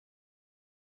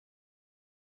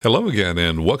Hello again,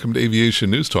 and welcome to Aviation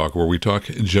News Talk, where we talk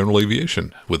general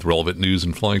aviation with relevant news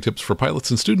and flying tips for pilots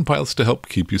and student pilots to help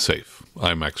keep you safe.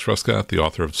 I'm Max Trescott, the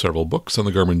author of several books on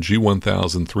the Garmin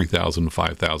G1000, 3000,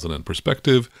 5000, and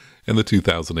Perspective, and the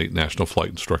 2008 National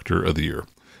Flight Instructor of the Year.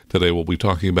 Today we'll be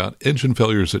talking about engine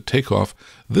failures at takeoff,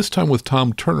 this time with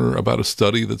Tom Turner about a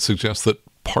study that suggests that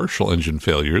partial engine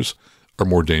failures are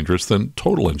more dangerous than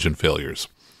total engine failures.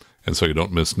 And so you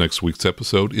don't miss next week's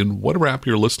episode, in whatever app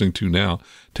you're listening to now,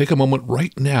 take a moment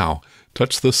right now,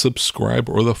 touch the subscribe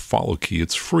or the follow key.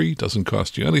 It's free, doesn't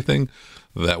cost you anything.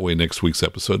 That way next week's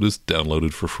episode is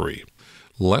downloaded for free.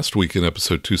 Last week in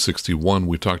episode 261,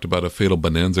 we talked about a fatal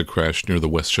Bonanza crash near the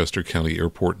Westchester County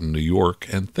Airport in New York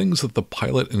and things that the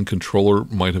pilot and controller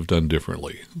might have done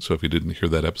differently. So if you didn't hear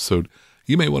that episode,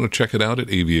 you may want to check it out at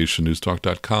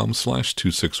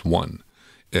aviationnewstalk.com/261.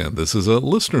 And this is a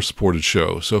listener-supported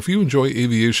show, so if you enjoy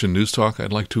Aviation News Talk,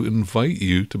 I'd like to invite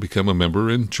you to become a member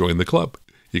and join the club.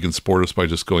 You can support us by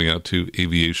just going out to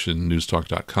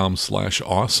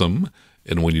aviationnewstalk.com/awesome,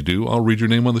 and when you do, I'll read your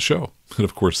name on the show. And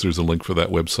of course, there's a link for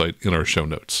that website in our show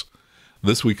notes.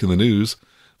 This week in the news,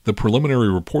 the preliminary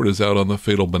report is out on the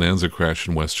fatal Bonanza crash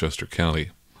in Westchester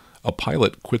County. A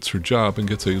pilot quits her job and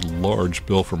gets a large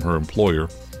bill from her employer,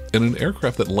 and an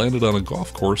aircraft that landed on a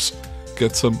golf course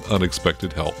get some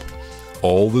unexpected help.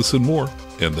 All this and more,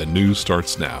 and the news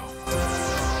starts now.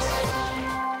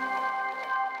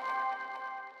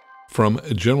 From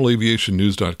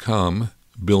generalaviationnews.com,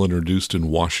 bill introduced in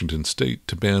Washington state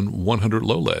to ban 100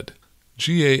 low lead.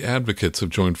 GA advocates have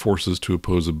joined forces to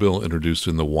oppose a bill introduced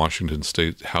in the Washington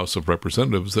state House of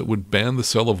Representatives that would ban the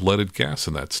sale of leaded gas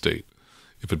in that state.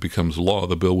 If it becomes law,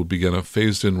 the bill would begin a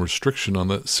phased-in restriction on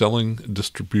the selling,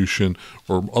 distribution,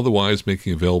 or otherwise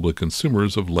making available to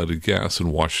consumers of leaded gas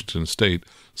in Washington state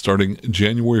starting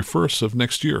January 1st of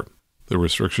next year. The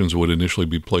restrictions would initially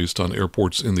be placed on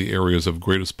airports in the areas of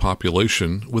greatest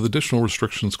population, with additional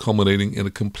restrictions culminating in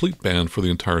a complete ban for the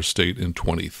entire state in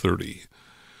 2030.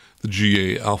 The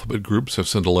GA alphabet groups have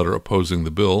sent a letter opposing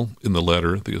the bill. In the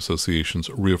letter, the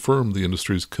associations reaffirmed the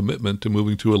industry's commitment to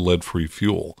moving to a lead-free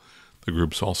fuel. The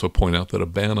groups also point out that a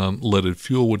ban on leaded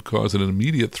fuel would cause an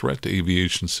immediate threat to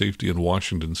aviation safety in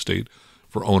Washington state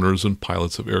for owners and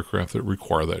pilots of aircraft that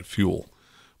require that fuel.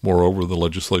 Moreover, the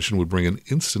legislation would bring an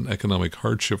instant economic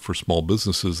hardship for small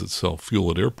businesses that sell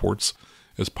fuel at airports,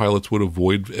 as pilots would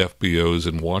avoid FBOs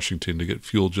in Washington to get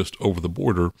fuel just over the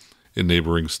border in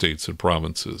neighboring states and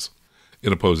provinces.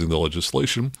 In opposing the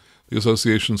legislation, the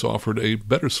associations offered a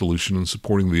better solution in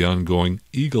supporting the ongoing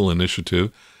EAGLE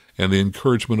initiative and the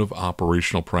encouragement of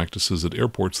operational practices at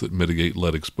airports that mitigate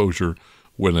lead exposure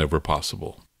whenever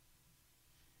possible.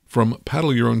 From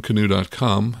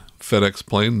paddleyourown.canoe.com, FedEx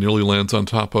plane nearly lands on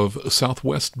top of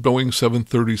Southwest Boeing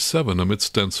 737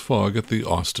 amidst dense fog at the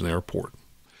Austin airport.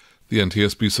 The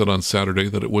NTSB said on Saturday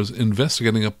that it was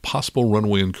investigating a possible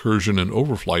runway incursion and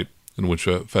overflight in which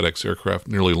a FedEx aircraft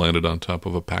nearly landed on top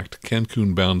of a packed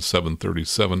Cancun-bound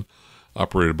 737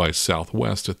 operated by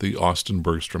Southwest at the Austin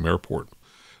Bergstrom Airport.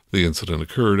 The incident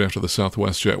occurred after the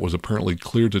Southwest jet was apparently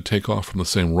cleared to take off from the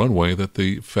same runway that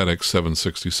the FedEx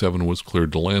 767 was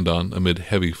cleared to land on amid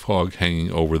heavy fog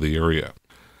hanging over the area.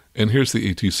 And here's the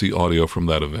ATC audio from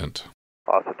that event.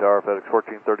 Austin Tower, FedEx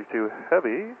 1432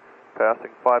 Heavy,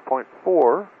 passing 5.4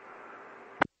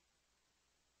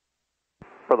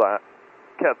 for the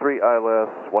Cat 3 ILS,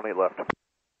 18 left.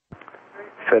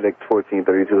 FedEx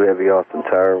 1432 Heavy, Austin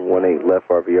Tower, 18 left,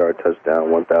 RVR,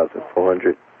 touchdown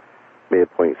 1,400.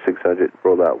 Midpoint 600,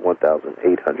 roll out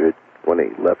 1,800,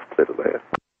 18 left, clear to land.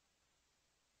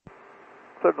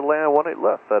 Clear to land, 18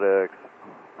 left, FedEx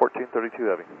 1432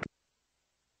 Heavy.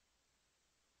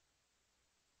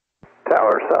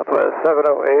 Tower, Southwest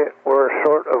 708, we're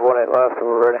short of 18 left,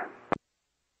 we're ready.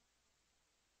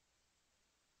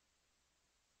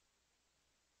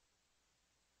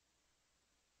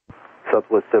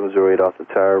 Southwest 708, Austin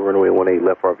Tower, runway 18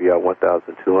 left, RVR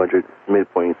 1,200,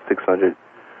 midpoint 600.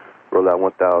 Roll out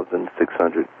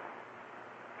 1,600.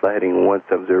 Flight heading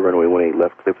 170, runway 18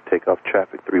 left, clear for takeoff.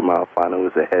 Traffic 3 mile final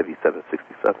is a Heavy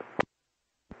 767.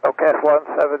 Okay,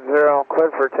 170,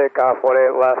 cleared for takeoff,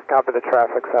 18 left, copy the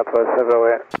traffic, Southwest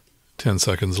 708. 10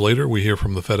 seconds later, we hear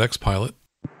from the FedEx pilot.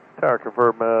 Tower,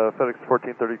 confirm FedEx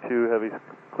 1432 Heavy,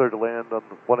 clear to land on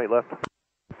 18 left.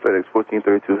 FedEx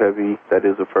 1432 Heavy, that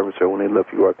is affirmative, sir. 18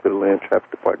 left, you are clear to land.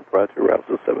 Traffic departing prior to route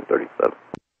 737.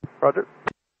 Roger.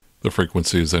 The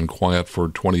frequency is then quiet for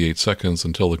 28 seconds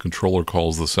until the controller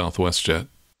calls the Southwest jet.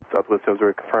 Southwest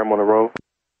 708, confirm on the roll.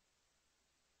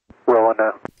 Rolling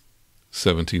now.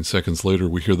 17 seconds later,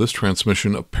 we hear this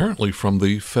transmission apparently from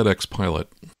the FedEx pilot.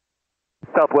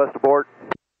 Southwest aboard.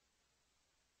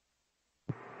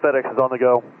 FedEx is on the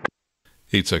go.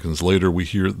 8 seconds later, we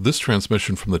hear this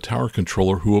transmission from the tower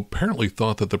controller, who apparently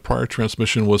thought that the prior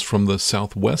transmission was from the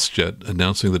Southwest jet,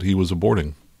 announcing that he was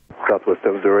aborting. Southwest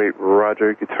 708, roger,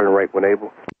 you can turn right when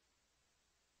able.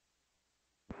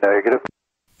 Negative.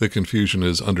 The confusion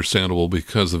is understandable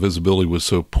because the visibility was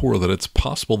so poor that it's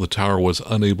possible the tower was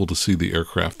unable to see the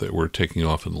aircraft that were taking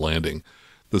off and landing.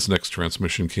 This next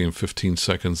transmission came 15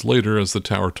 seconds later as the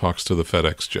tower talks to the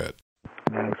FedEx jet.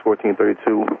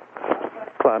 1432,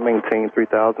 climb, maintain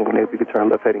 3000, when able you can turn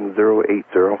left heading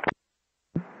 080.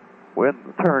 Wind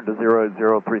turn to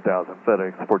 080 3000,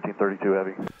 FedEx 1432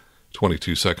 Heavy.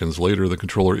 22 seconds later, the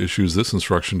controller issues this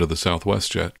instruction to the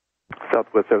Southwest jet.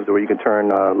 Southwest 70, you can turn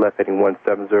left heading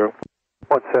 170.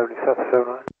 170, South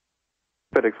 79.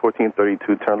 FedEx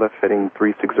 1432, turn left heading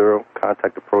 360,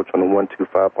 contact approach on the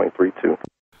 125.32.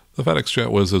 The FedEx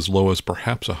jet was as low as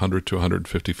perhaps 100 to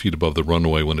 150 feet above the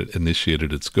runway when it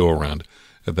initiated its go-around.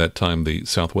 At that time, the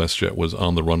Southwest jet was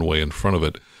on the runway in front of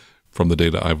it. From the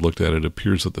data I've looked at, it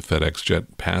appears that the FedEx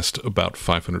jet passed about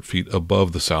 500 feet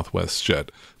above the Southwest jet,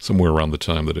 somewhere around the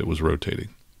time that it was rotating.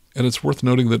 And it's worth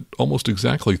noting that almost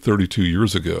exactly 32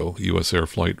 years ago, U.S. Air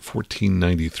Flight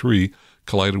 1493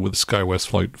 collided with SkyWest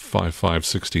Flight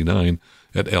 5569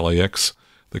 at LAX.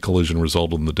 The collision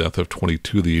resulted in the death of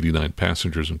 22 of the 89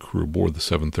 passengers and crew aboard the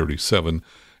 737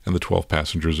 and the 12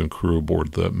 passengers and crew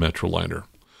aboard the Metroliner.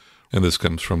 And this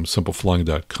comes from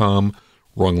simpleflying.com.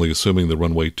 Wrongly assuming the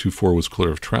runway 24 was clear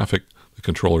of traffic, the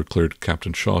controller cleared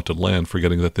Captain Shaw to land,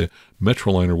 forgetting that the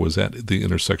Metroliner was at the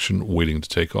intersection waiting to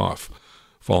take off.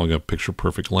 Following a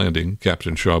picture-perfect landing,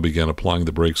 Captain Shaw began applying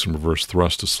the brakes and reverse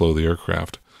thrust to slow the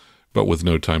aircraft. But with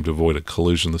no time to avoid a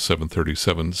collision, the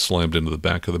 737 slammed into the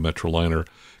back of the Metroliner,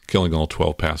 killing all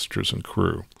 12 passengers and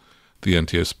crew. The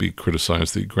ATSB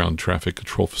criticized the ground traffic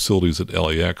control facilities at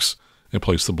LAX and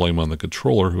placed the blame on the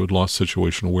controller, who had lost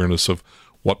situation awareness of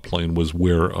what plane was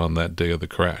where on that day of the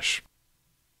crash.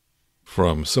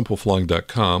 From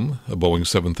simpleflying.com, a Boeing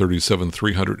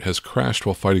 737-300 has crashed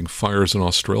while fighting fires in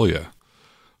Australia.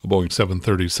 A Boeing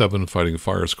 737 fighting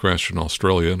fires crashed in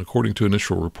Australia, and according to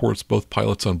initial reports, both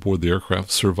pilots on board the aircraft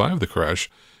survived the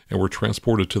crash and were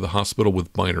transported to the hospital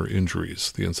with minor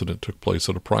injuries. The incident took place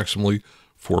at approximately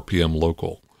 4 p.m.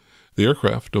 local. The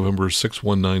aircraft, November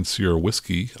 619 Sierra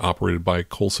Whiskey, operated by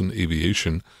Coulson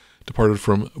Aviation, departed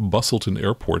from Busselton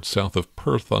Airport south of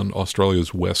Perth on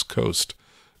Australia's west coast.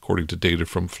 According to data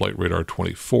from Flight Radar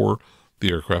 24, the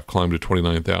aircraft climbed to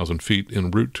 29,000 feet en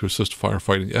route to assist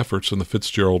firefighting efforts in the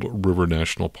Fitzgerald River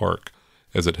National Park.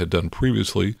 As it had done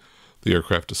previously, the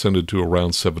aircraft descended to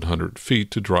around 700 feet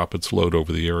to drop its load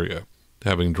over the area.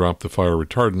 Having dropped the fire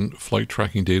retardant, flight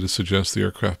tracking data suggests the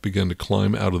aircraft began to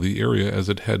climb out of the area as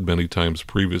it had many times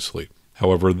previously.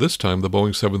 However, this time the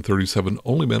Boeing 737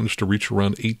 only managed to reach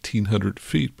around 1,800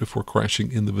 feet before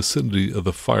crashing in the vicinity of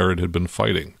the fire it had been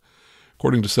fighting.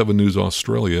 According to 7 News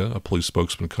Australia, a police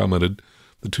spokesman commented,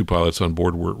 the 2 pilots on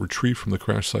board were retrieved from the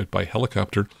crash site by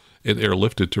helicopter and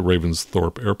airlifted to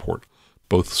Ravensthorpe Airport.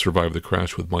 Both survived the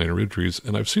crash with minor injuries,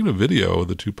 and I've seen a video of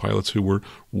the 2 pilots who were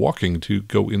walking to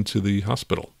go into the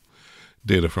hospital.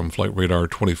 Data from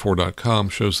FlightRadar24.com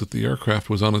shows that the aircraft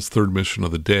was on its 3rd mission of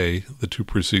the day. The 2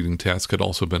 preceding tasks had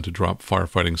also been to drop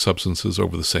firefighting substances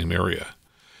over the same area.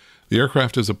 The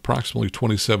aircraft is approximately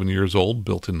 27 years old,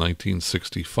 built in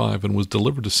 1965, and was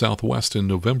delivered to Southwest in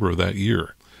November of that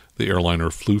year. The airliner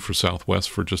flew for Southwest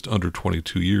for just under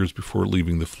 22 years before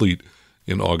leaving the fleet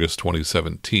in August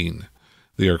 2017.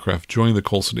 The aircraft joined the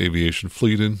Coulson Aviation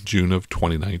fleet in June of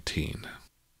 2019.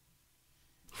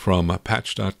 From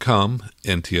Patch.com,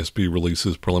 NTSB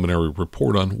releases preliminary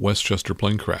report on Westchester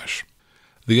plane crash.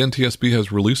 The NTSB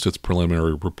has released its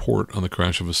preliminary report on the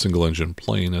crash of a single-engine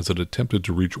plane as it attempted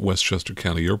to reach Westchester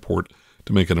County Airport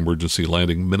to make an emergency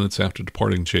landing minutes after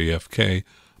departing JFK,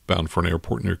 bound for an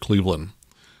airport near Cleveland.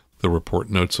 The report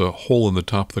notes a hole in the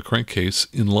top of the crankcase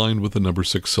in line with the number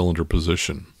 6 cylinder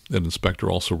position. An inspector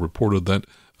also reported that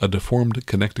a deformed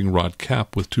connecting rod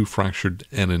cap with 2 fractured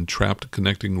and entrapped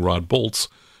connecting rod bolts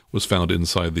was found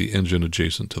inside the engine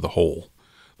adjacent to the hole.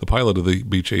 The pilot of the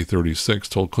Beech A-36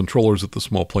 told controllers that the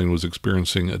small plane was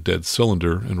experiencing a dead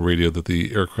cylinder and radioed that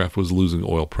the aircraft was losing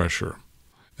oil pressure.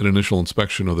 An initial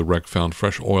inspection of the wreck found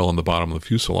fresh oil on the bottom of the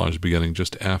fuselage beginning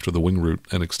just after the wing root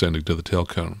and extending to the tail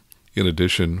cone. In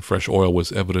addition, fresh oil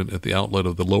was evident at the outlet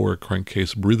of the lower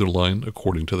crankcase breather line,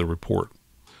 according to the report.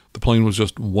 The plane was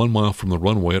just 1 mile from the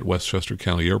runway at Westchester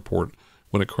County Airport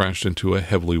when it crashed into a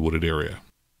heavily wooded area.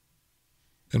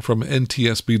 And from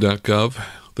ntsb.gov,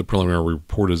 the preliminary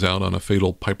report is out on a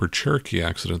fatal Piper Cherokee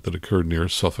accident that occurred near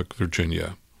Suffolk,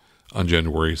 Virginia. On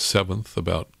January 7th,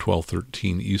 about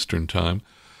 12:13 Eastern Time,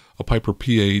 A Piper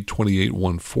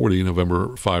PA-28140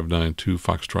 November 592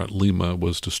 Foxtrot Lima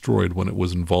was destroyed when it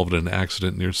was involved in an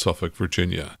accident near Suffolk,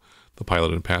 Virginia. The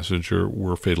pilot and passenger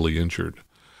were fatally injured.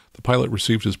 The pilot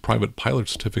received his private pilot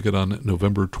certificate on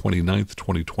November 29,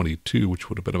 2022, which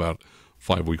would have been about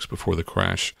 5 weeks before the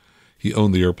crash. He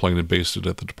owned the airplane and based it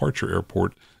at the departure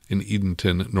airport in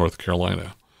Edenton, North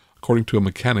Carolina. According to a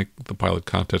mechanic, the pilot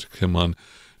contacted him on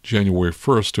January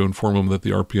 1st to inform him that the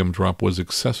RPM drop was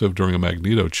excessive during a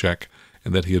magneto check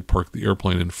and that he had parked the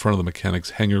airplane in front of the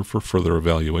mechanic's hangar for further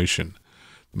evaluation.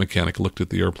 The mechanic looked at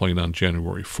the airplane on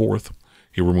January 4th.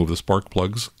 He removed the spark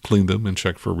plugs, cleaned them, and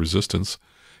checked for resistance.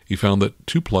 He found that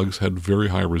 2 plugs had very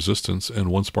high resistance and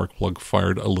 1 spark plug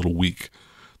fired a little weak.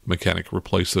 The mechanic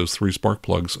replaced those 3 spark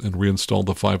plugs and reinstalled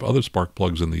the 5 other spark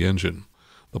plugs in the engine.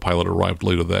 The pilot arrived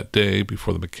later that day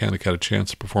before the mechanic had a chance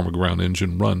to perform a ground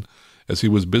engine run, as he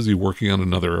was busy working on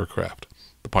another aircraft.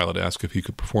 The pilot asked if he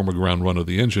could perform a ground run of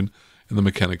the engine, and the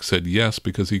mechanic said yes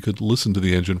because he could listen to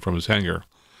the engine from his hangar.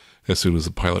 As soon as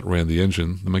the pilot ran the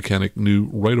engine, the mechanic knew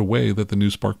right away that the new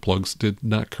spark plugs did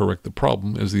not correct the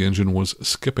problem, as the engine was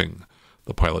skipping.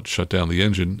 The pilot shut down the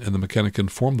engine, and the mechanic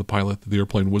informed the pilot that the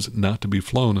airplane was not to be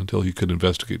flown until he could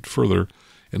investigate further,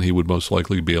 and he would most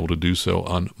likely be able to do so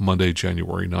on Monday,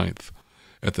 January 9th.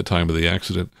 At the time of the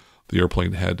accident, the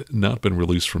airplane had not been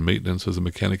released from maintenance, as the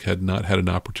mechanic had not had an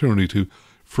opportunity to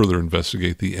further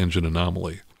investigate the engine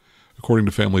anomaly. According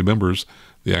to family members,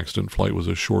 the accident flight was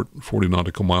a short 40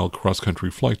 nautical mile cross-country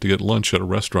flight to get lunch at a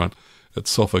restaurant at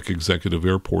Suffolk Executive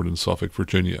Airport in Suffolk,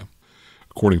 Virginia.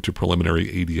 According to preliminary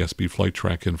ATSB flight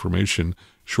track information,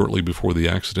 shortly before the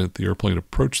accident, the airplane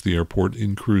approached the airport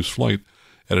in cruise flight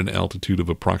at an altitude of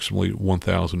approximately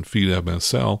 1,000 feet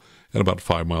MSL and about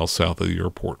 5 miles south of the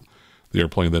airport. The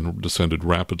airplane then descended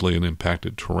rapidly and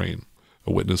impacted terrain.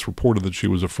 A witness reported that she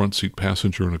was a front seat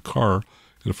passenger in a car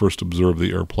and first observed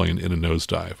the airplane in a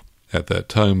nosedive. At that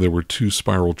time, there were 2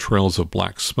 spiral trails of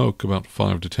black smoke about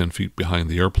 5 to 10 feet behind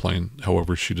the airplane.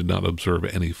 However, she did not observe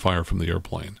any fire from the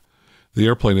airplane. The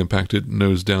airplane impacted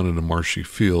nose down in a marshy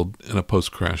field, and a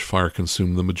post-crash fire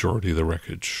consumed the majority of the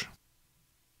wreckage.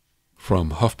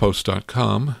 From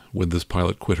HuffPost.com, when this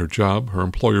pilot quit her job, her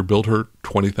employer billed her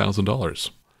 $20,000.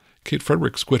 Kate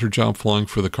Fredericks quit her job flying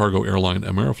for the cargo airline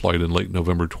Ameriflight in late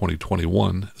November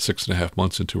 2021, 6.5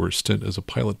 months into her stint as a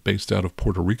pilot based out of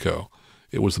Puerto Rico.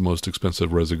 It was the most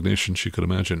expensive resignation she could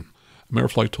imagine.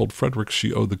 Ameriflight told Fredericks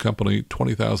she owed the company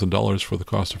 $20,000 for the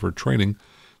cost of her training,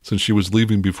 since she was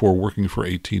leaving before working for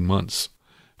 18 months.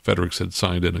 Fredericks had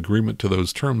signed an agreement to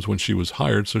those terms when she was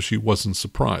hired, so she wasn't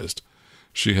surprised.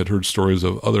 She had heard stories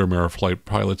of other Ameriflight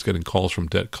pilots getting calls from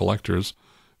debt collectors.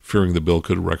 Fearing the bill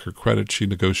could wreck her credit, she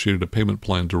negotiated a payment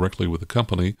plan directly with the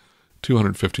company,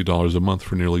 $250 a month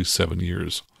for nearly 7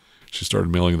 years. She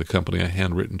started mailing the company a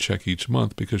handwritten check each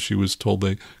month because she was told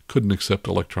they couldn't accept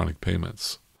electronic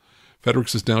payments.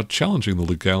 Fredericks is now challenging the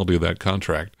legality of that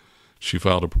contract. She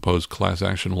filed a proposed class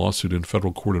action lawsuit in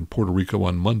federal court in Puerto Rico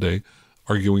on Monday,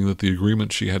 arguing that the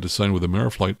agreement she had to sign with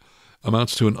Ameriflight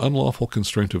amounts to an unlawful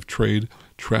constraint of trade,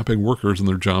 trapping workers in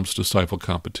their jobs to stifle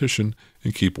competition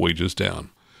and keep wages down.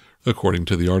 According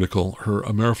to the article, her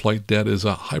Ameriflight debt is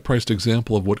a high-priced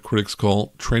example of what critics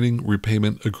call training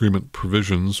repayment agreement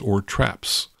provisions, or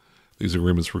TRAPs. These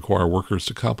agreements require workers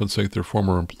to compensate their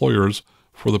former employers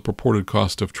for the purported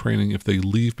cost of training if they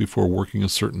leave before working a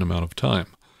certain amount of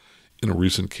time. In a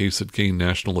recent case that gained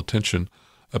national attention,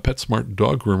 a PetSmart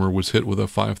dog groomer was hit with a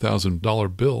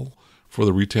 $5,000 bill for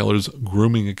the retailer's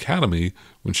grooming academy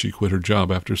when she quit her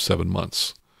job after 7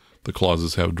 months. The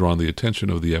clauses have drawn the attention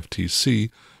of the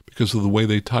FTC because of the way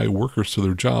they tie workers to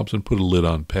their jobs and put a lid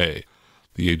on pay.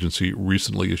 The agency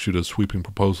recently issued a sweeping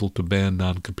proposal to ban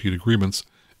non-compete agreements,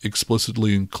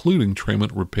 explicitly including training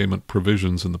repayment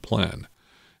provisions in the plan.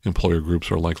 Employer groups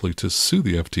are likely to sue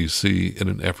the FTC in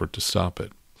an effort to stop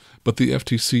it. But the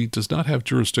FTC does not have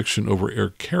jurisdiction over air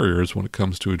carriers when it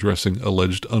comes to addressing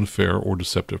alleged unfair or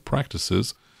deceptive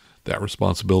practices. That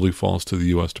responsibility falls to the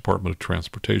U.S. Department of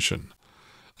Transportation.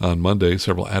 On Monday,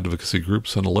 several advocacy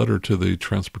groups sent a letter to the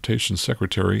Transportation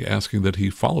Secretary asking that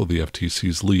he follow the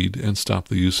FTC's lead and stop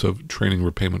the use of training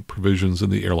repayment provisions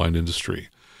in the airline industry.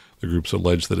 The groups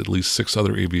allege that at least 6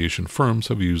 other aviation firms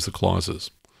have used the clauses.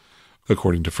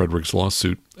 According to Fredericks'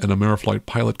 lawsuit, an Ameriflight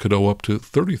pilot could owe up to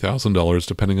 $30,000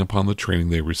 depending upon the training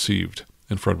they received.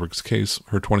 In Fredericks' case,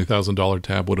 her $20,000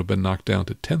 tab would have been knocked down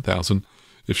to $10,000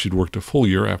 if she'd worked a full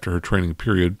year after her training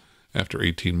period. After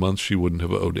 18 months, she wouldn't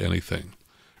have owed anything.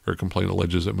 Her complaint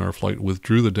alleges that Ameriflight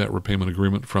withdrew the debt repayment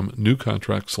agreement from new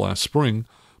contracts last spring,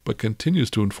 but continues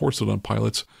to enforce it on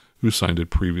pilots who signed it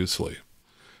previously.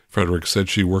 Frederick said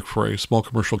she worked for a small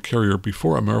commercial carrier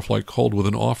before Ameriflight called with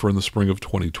an offer in the spring of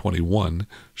 2021.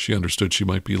 She understood she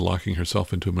might be locking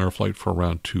herself into Ameriflight for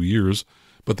around 2 years,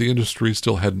 but the industry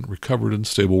still hadn't recovered and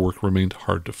stable work remained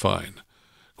hard to find.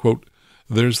 Quote,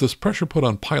 "There's this pressure put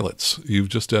on pilots. You've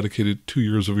just dedicated 2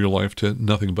 years of your life to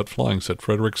nothing but flying," said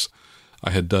Fredericks.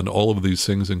 "I had done all of these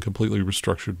things and completely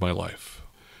restructured my life."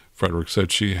 Fredericks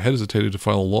said she hesitated to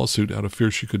file a lawsuit out of fear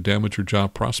she could damage her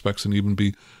job prospects and even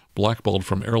be blackballed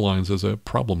from airlines as a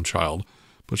problem child,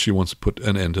 but she wants to put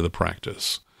an end to the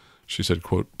practice. She said,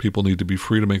 quote, "People need to be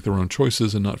free to make their own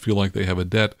choices and not feel like they have a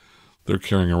debt they're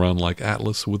carrying around like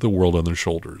Atlas with the world on their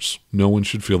shoulders. No one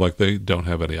should feel like they don't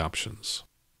have any options."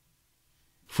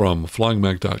 From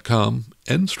FlyingMag.com,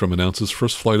 Enstrom announces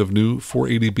first flight of new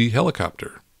 480B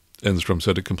helicopter. Enstrom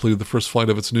said it completed the first flight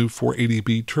of its new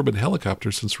 480B turbine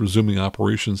helicopter since resuming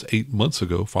operations 8 months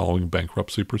ago following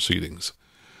bankruptcy proceedings.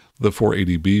 The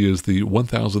 480B is the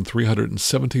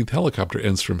 1,317th helicopter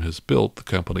Enstrom has built, the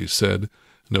company said,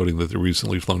 noting that the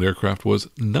recently flown aircraft was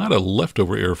not a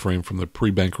leftover airframe from the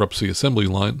pre-bankruptcy assembly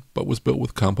line, but was built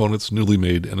with components newly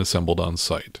made and assembled on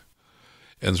site.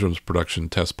 Enstrom's production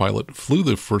test pilot flew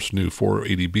the first new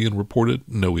 480B and reported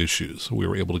no issues. "We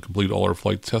were able to complete all our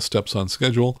flight test steps on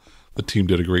schedule. The team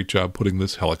did a great job putting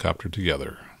this helicopter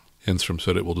together." Enstrom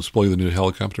said it will display the new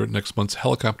helicopter at next month's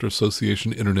Helicopter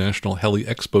Association International Heli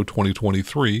Expo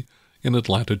 2023 in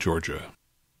Atlanta, Georgia.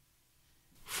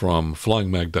 From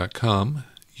FlyingMag.com,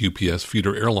 UPS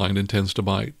feeder airline intends to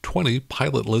buy 20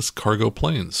 pilotless cargo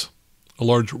planes. A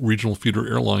large regional feeder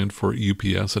airline for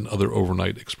UPS and other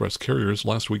overnight express carriers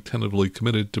last week tentatively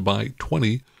committed to buy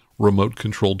 20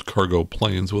 remote-controlled cargo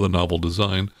planes with a novel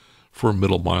design for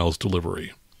middle miles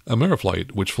delivery.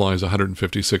 Ameriflight, which flies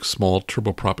 156 small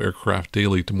turboprop aircraft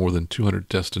daily to more than 200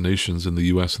 destinations in the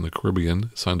U.S. and the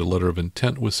Caribbean, signed a letter of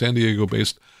intent with San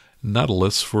Diego-based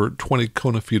Nautilus for 20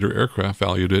 Kona feeder aircraft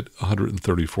valued at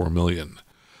 $134 million.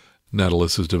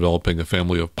 Nautilus is developing a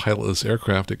family of pilotless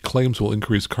aircraft it claims will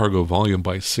increase cargo volume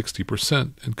by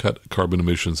 60% and cut carbon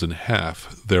emissions in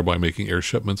half, thereby making air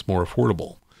shipments more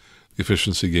affordable. The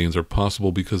efficiency gains are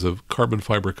possible because of carbon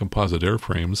fiber composite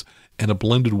airframes and a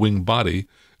blended wing body,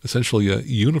 essentially a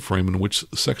uniframe in which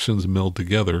sections meld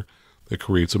together that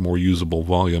creates a more usable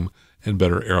volume and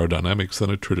better aerodynamics than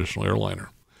a traditional airliner.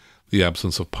 The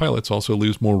absence of pilots also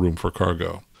leaves more room for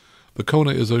cargo. The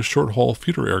Kona is a short-haul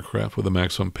feeder aircraft with a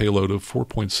maximum payload of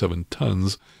 4.7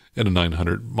 tons and a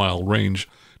 900-mile range,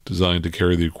 designed to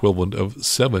carry the equivalent of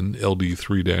 7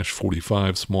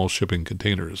 LD-3-45 small shipping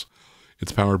containers.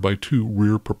 It's powered by 2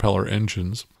 rear propeller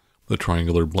engines. The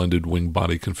triangular blended wing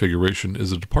body configuration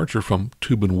is a departure from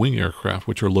tube and wing aircraft,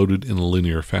 which are loaded in a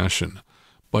linear fashion.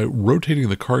 By rotating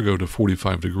the cargo to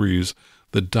 45 degrees,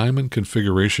 the diamond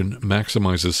configuration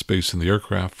maximizes space in the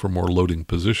aircraft for more loading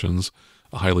positions,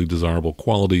 a highly desirable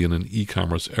quality in an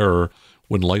e-commerce era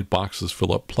when light boxes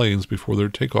fill up planes before their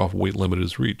takeoff weight limit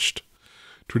is reached.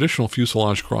 Traditional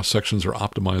fuselage cross-sections are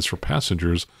optimized for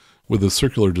passengers with a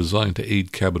circular design to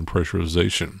aid cabin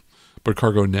pressurization, but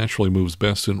cargo naturally moves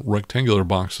best in rectangular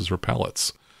boxes or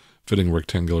pallets. Fitting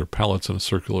rectangular pallets in a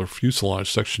circular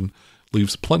fuselage section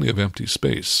leaves plenty of empty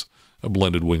space. A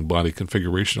blended wing body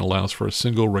configuration allows for a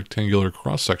single rectangular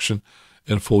cross-section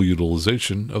and full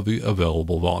utilization of the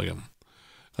available volume.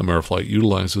 Ameriflight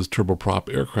utilizes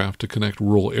turboprop aircraft to connect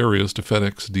rural areas to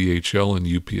FedEx, DHL, and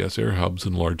UPS air hubs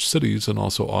in large cities and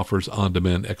also offers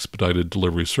on-demand expedited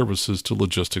delivery services to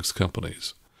logistics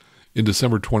companies. In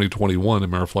December 2021,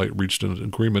 Ameriflight reached an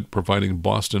agreement providing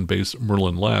Boston-based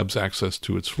Merlin Labs access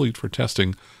to its fleet for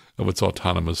testing of its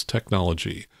autonomous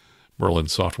technology. Merlin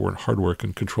software and hardware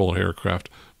can control an aircraft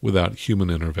without human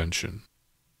intervention.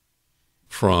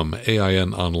 From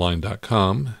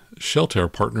AINonline.com, Shelter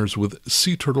partners with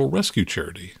Sea Turtle Rescue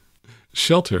Charity.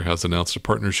 Shelter has announced a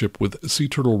partnership with Sea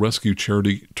Turtle Rescue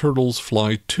Charity Turtles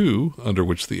Fly 2, under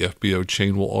which the FBO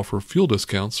chain will offer fuel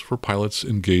discounts for pilots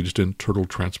engaged in turtle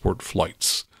transport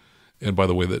flights. And by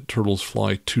the way, that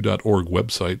turtlesfly2.org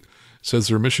website says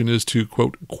their mission is to,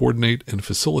 quote, coordinate and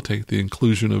facilitate the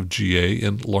inclusion of GA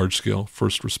in large-scale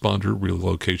first responder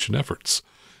relocation efforts.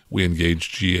 We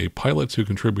engage GA pilots who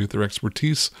contribute their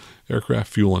expertise,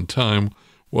 aircraft fuel, and time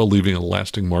while leaving a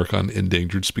lasting mark on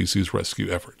endangered species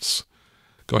rescue efforts.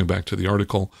 Going back to the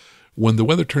article, when the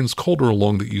weather turns colder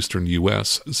along the eastern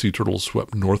U.S., sea turtles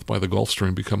swept north by the Gulf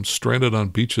Stream become stranded on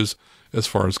beaches as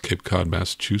far as Cape Cod,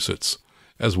 Massachusetts.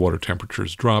 As water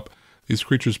temperatures drop, these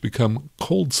creatures become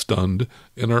cold-stunned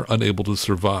and are unable to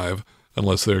survive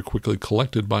unless they are quickly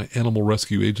collected by animal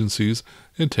rescue agencies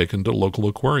and taken to local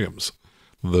aquariums.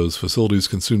 Those facilities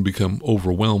can soon become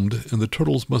overwhelmed, and the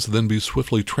turtles must then be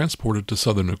swiftly transported to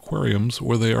southern aquariums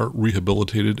where they are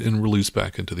rehabilitated and released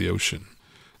back into the ocean.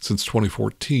 Since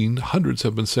 2014, hundreds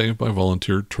have been saved by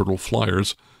volunteer turtle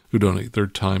flyers who donate their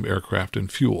time, aircraft,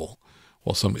 and fuel.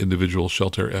 While some individual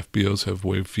shelter FBOs have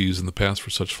waived fees in the past for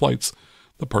such flights,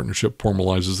 the partnership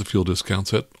formalizes the fuel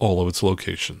discounts at all of its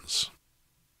locations.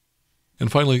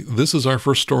 And finally, this is our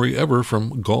first story ever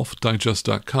from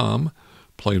GolfDigest.com.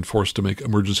 Plane forced to make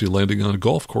emergency landing on a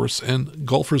golf course, and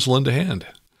golfers lend a hand.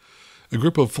 A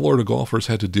group of Florida golfers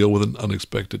had to deal with an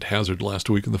unexpected hazard last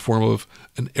week in the form of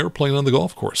an airplane on the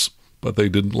golf course, but they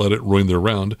didn't let it ruin their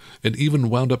round and even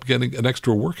wound up getting an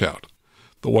extra workout.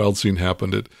 The wild scene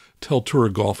happened at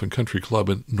Teltura Golf and Country Club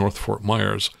in North Fort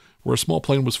Myers, where a small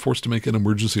plane was forced to make an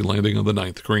emergency landing on the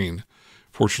 9th green.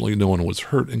 Fortunately, no one was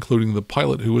hurt, including the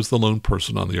pilot, who was the lone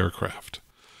person on the aircraft.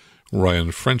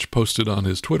 Ryan French posted on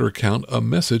his Twitter account a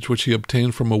message which he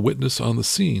obtained from a witness on the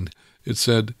scene. It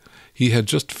said he had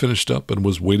just finished up and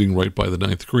was waiting right by the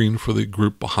 9th green for the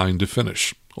group behind to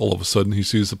finish. All of a sudden, he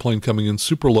sees the plane coming in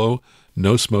super low,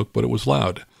 no smoke, but it was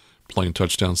loud. Plane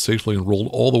touched down safely and rolled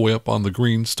all the way up on the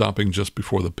green, stopping just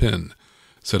before the pin.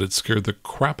 Said it scared the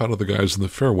crap out of the guys in the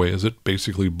fairway as it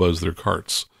basically buzzed their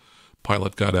carts.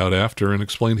 Pilot got out after and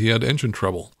explained he had engine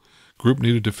trouble. Group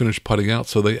needed to finish putting out,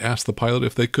 so they asked the pilot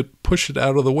if they could push it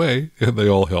out of the way, and they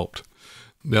all helped.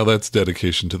 Now that's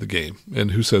dedication to the game,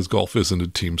 and who says golf isn't a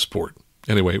team sport?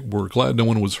 Anyway, we're glad no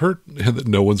one was hurt and that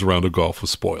no one's round of golf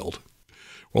was spoiled.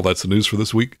 Well, that's the news for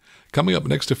this week. Coming up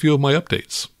next, a few of my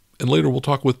updates. And later we'll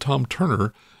talk with Tom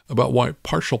Turner about why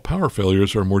partial power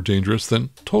failures are more dangerous than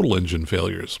total engine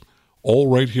failures. All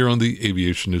right here on the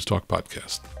Aviation News Talk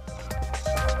podcast.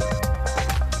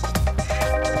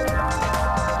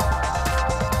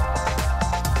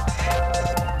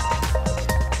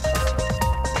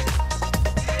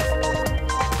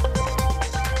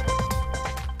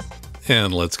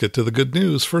 And let's get to the good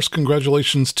news. First,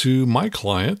 congratulations to my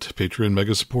client, Patreon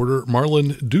mega supporter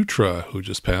Marlon Dutra, who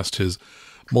just passed his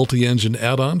multi-engine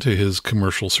add-on to his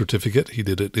commercial certificate. He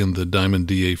did it in the Diamond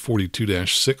DA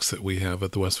 42-6 that we have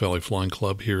at the West Valley Flying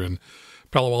Club here in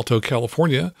Palo Alto,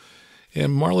 California. And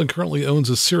Marlon currently owns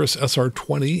a Cirrus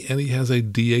SR20, and he has a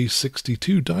DA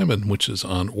 62 Diamond, which is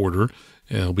on order.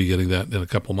 And he'll be getting that in a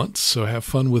couple months. So have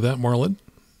fun with that, Marlon.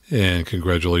 And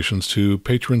congratulations to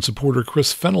patron supporter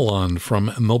Chris Fenelon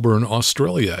from Melbourne,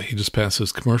 Australia. He just passed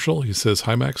his commercial. He says,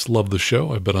 "Hi, Max. Love the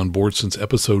show. I've been on board since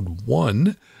episode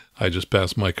 1. I just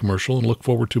passed my commercial and look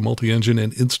forward to multi-engine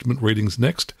and instrument ratings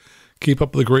next. Keep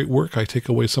up the great work. I take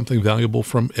away something valuable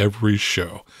from every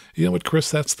show." You know what, Chris?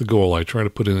 That's the goal. I try to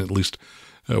put in at least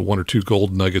 1 or 2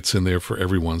 gold nuggets in there for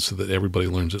everyone so that everybody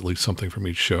learns at least something from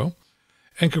each show.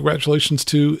 And congratulations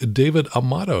to David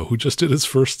Amato, who just did his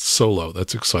first solo.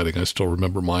 That's exciting. I still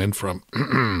remember mine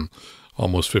from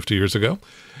almost 50 years ago.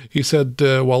 He said,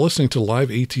 while listening to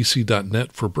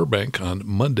liveatc.net for Burbank on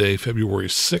Monday, February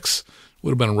 6th,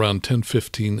 would have been around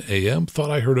 10:15 a.m.,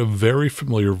 thought I heard a very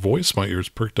familiar voice. My ears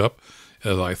perked up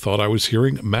as I thought I was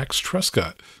hearing Max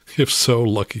Trescott. If so,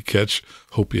 lucky catch.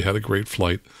 Hope you had a great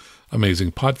flight.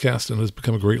 Amazing podcast and has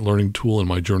become a great learning tool in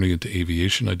my journey into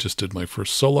aviation. I just did my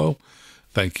first solo.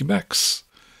 Thank you, Max.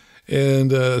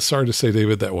 And sorry to say,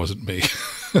 David, that wasn't me.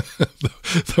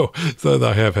 though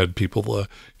I have had people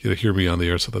hear me on the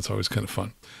air, so that's always kind of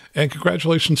fun. And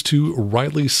congratulations to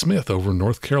Riley Smith over in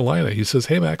North Carolina. He says,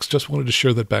 "Hey, Max, just wanted to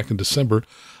share that back in December,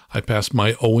 I passed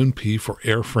my O&P for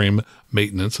airframe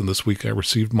maintenance, and this week I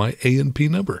received my A&P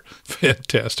number."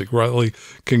 Fantastic. Riley,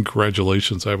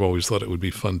 congratulations. I've always thought it would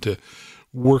be fun to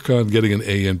work on getting an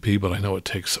A&P, but I know it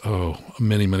takes,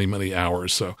 many, many, many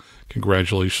hours. So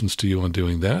congratulations to you on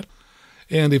doing that.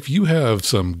 And if you have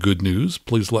some good news,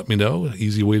 please let me know.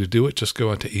 Easy way to do it. Just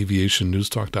go out to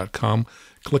aviationnewstalk.com,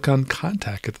 click on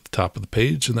contact at the top of the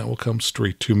page, and that will come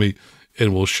straight to me,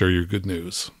 and we'll share your good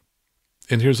news.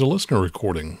 And here's a listener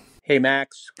recording. Hey,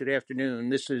 Max. Good afternoon.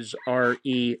 This is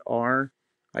RER.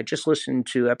 I just listened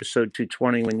to episode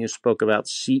 220 when you spoke about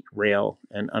seat rail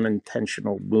and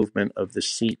unintentional movement of the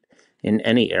seat in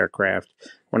any aircraft.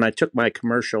 When I took my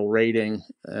commercial rating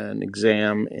and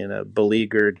exam in a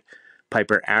beleaguered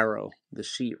Piper Arrow, the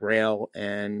seat rail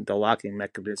and the locking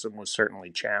mechanism was certainly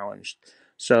challenged.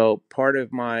 So part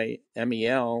of my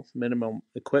MEL, minimum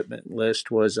equipment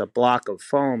list, was a block of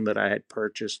foam that I had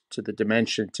purchased to the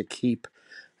dimension to keep,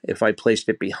 if I placed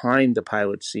it behind the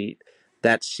pilot seat,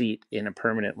 that seat in a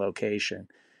permanent location.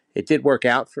 It did work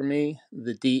out for me.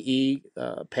 The DE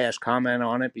passed comment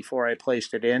on it before I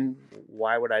placed it in.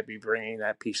 Why would I be bringing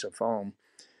that piece of foam?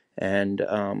 And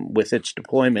with its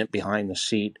deployment behind the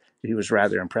seat, he was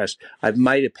rather impressed. I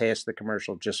might have passed the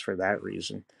commercial just for that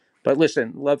reason. But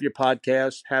listen, love your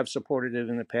podcast, have supported it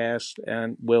in the past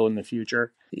and will in the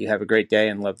future. You have a great day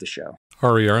and love the show.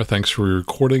 RER, thanks for your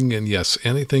recording. And yes,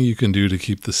 anything you can do to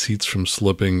keep the seats from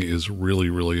slipping is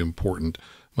really, really important.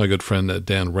 My good friend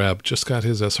Dan Rabb just got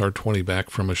his SR20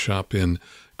 back from a shop in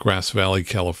Grass Valley,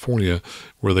 California,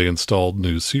 where they installed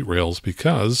new seat rails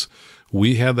because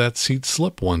we had that seat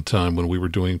slip one time when we were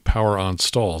doing power on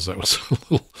stalls. That was a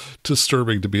little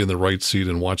disturbing to be in the right seat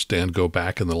and watch Dan go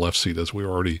back in the left seat as we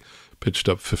were already pitched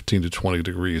up 15 to 20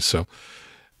 degrees. So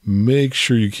make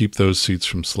sure you keep those seats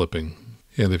from slipping.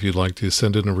 And if you'd like to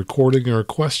send in a recording or a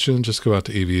question, just go out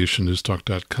to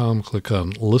aviationnewstalk.com, click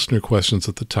on Listener Questions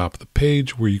at the top of the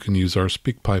page where you can use our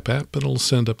SpeakPipe app, and it'll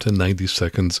send up to 90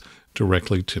 seconds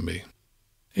directly to me.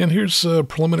 And here's a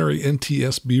preliminary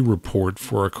ATSB report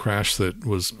for a crash that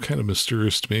was kind of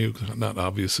mysterious to me, not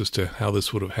obvious as to how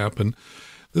this would have happened.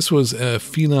 This was a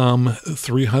Phenom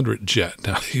 300 jet.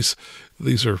 Now,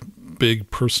 these are big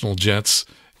personal jets.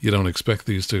 You don't expect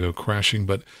these to go crashing,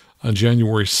 but on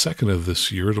January 2nd of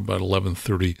this year at about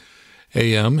 11:30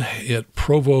 a.m. at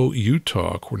Provo,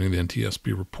 Utah, according to the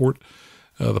NTSB report,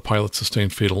 the pilot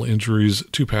sustained fatal injuries,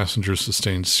 2 passengers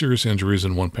sustained serious injuries,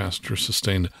 and 1 passenger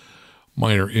sustained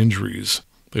minor injuries.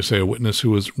 They say a witness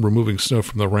who was removing snow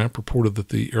from the ramp reported that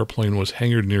the airplane was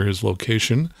hangared near his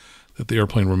location, that the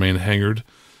airplane remained hangared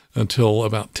until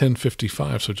about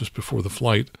 10:55, so just before the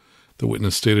flight. The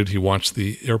witness stated he watched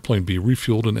the airplane be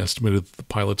refueled and estimated that the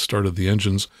pilot started the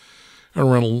engines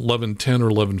around 11:10 or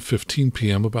 11:15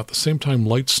 p.m., about the same time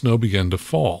light snow began to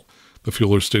fall. The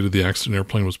fueler stated the accident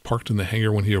airplane was parked in the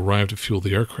hangar when he arrived to fuel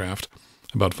the aircraft.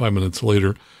 About 5 minutes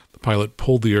later, the pilot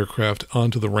pulled the aircraft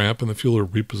onto the ramp and the fueler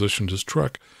repositioned his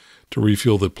truck to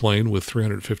refuel the plane with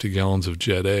 350 gallons of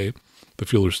Jet A. The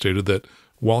fueler stated that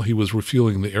while he was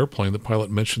refueling the airplane, the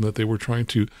pilot mentioned that they were trying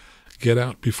to get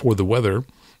out before the weather.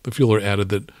 The fueler added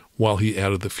that while he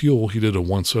added the fuel, he did a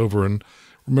once-over and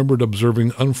remembered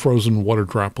observing unfrozen water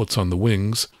droplets on the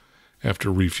wings.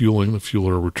 After refueling, the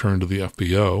fueler returned to the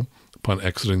FBO. Upon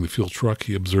exiting the fuel truck,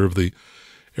 he observed the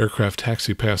aircraft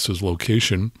taxi past his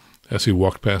location. As he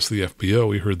walked past the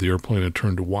FBO, he heard the airplane and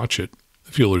turned to watch it.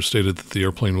 The fueler stated that the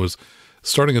airplane was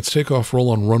starting its takeoff roll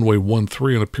on runway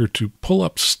 13 and appeared to pull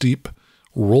up steep,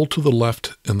 roll to the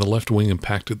left, and the left wing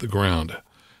impacted the ground.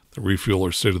 The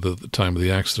refueler stated that at the time of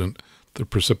the accident, the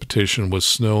precipitation was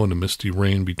snow and a misty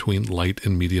rain between light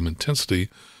and medium intensity,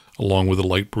 along with a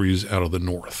light breeze out of the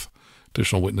north.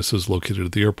 Additional witnesses located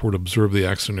at the airport observed the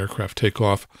accident aircraft take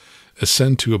off,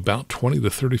 ascend to about 20 to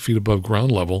 30 feet above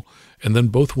ground level, and then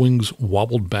both wings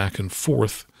wobbled back and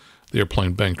forth. The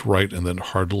airplane banked right and then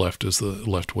hard left as the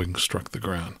left wing struck the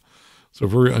ground. So a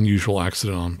very unusual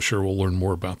accident. I'm sure we'll learn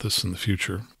more about this in the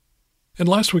future. And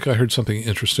last week I heard something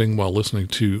interesting while listening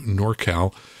to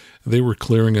NorCal. They were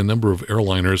clearing a number of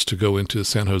airliners to go into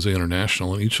San Jose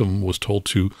International, and each of them was told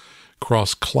to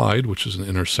cross Clyde, which is an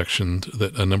intersection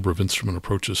that a number of instrument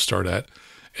approaches start at,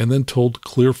 and then told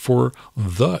clear for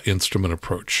the instrument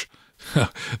approach.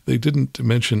 They didn't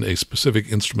mention a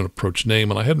specific instrument approach name,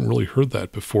 and I hadn't really heard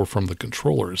that before from the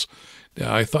controllers.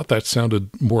 I thought that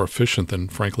sounded more efficient than,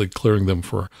 frankly, clearing them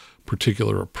for a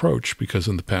particular approach, because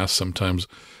in the past sometimes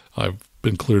I've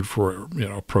been cleared for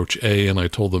approach A, and I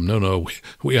told them, no,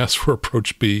 we asked for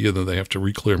approach B, and then they have to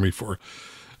re-clear me for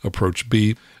approach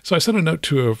B. So I sent a note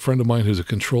to a friend of mine who's a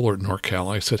controller at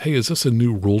NorCal. I said, hey, is this a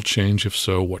new rule change? If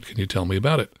so, what can you tell me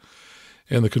about it?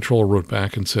 And the controller wrote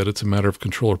back and said, it's a matter of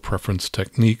controller preference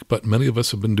technique, but many of us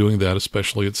have been doing that,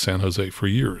 especially at San Jose, for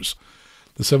years.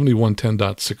 The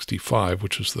 7110.65,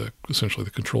 which is essentially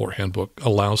the controller handbook,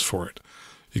 allows for it.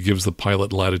 It gives the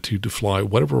pilot latitude to fly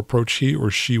whatever approach he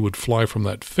or she would fly from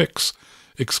that fix,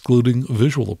 excluding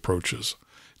visual approaches.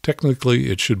 Technically,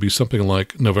 it should be something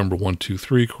like November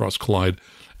 123, cross Clyde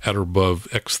at or above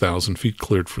X thousand feet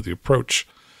cleared for the approach.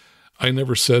 I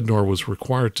never said nor was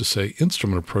required to say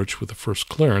instrument approach with the first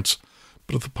clearance,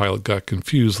 but if the pilot got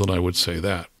confused, then I would say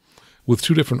that. With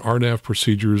 2 different RNAV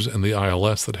procedures and the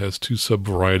ILS that has 2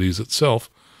 sub-varieties itself,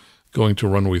 going to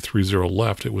runway 30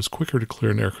 left, it was quicker to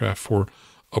clear an aircraft for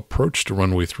approach to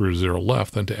runway 30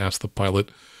 left than to ask the pilot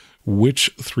which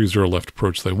 30 left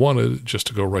approach they wanted, just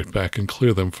to go right back and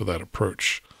clear them for that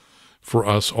approach. For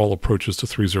us, all approaches to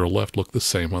 30 left look the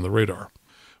same on the radar.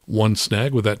 One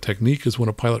snag with that technique is when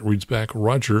a pilot reads back,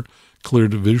 Roger,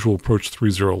 cleared visual approach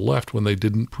 30 left when they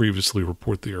didn't previously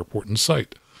report the airport in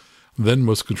sight. Then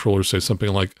most controllers say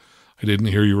something like, I didn't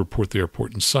hear you report the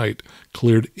airport in sight,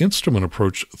 cleared instrument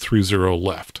approach 30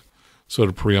 left. So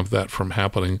to preempt that from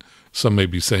happening, some may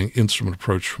be saying instrument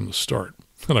approach from the start.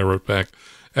 And I wrote back,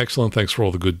 Excellent. Thanks for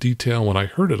all the good detail. When I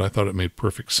heard it, I thought it made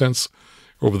perfect sense.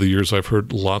 Over the years, I've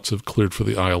heard lots of cleared for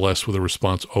the ILS with a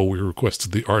response, oh, we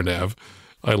requested the RNAV.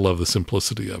 I love the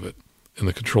simplicity of it. And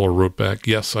the controller wrote back,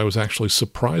 yes, I was actually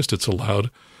surprised it's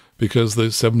allowed because the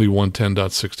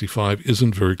 7110.65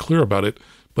 isn't very clear about it,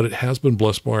 but it has been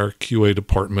blessed by our QA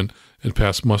department and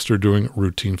passed muster during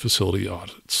routine facility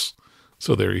audits.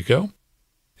 So there you go.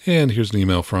 And here's an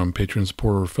email from patron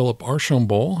supporter Philip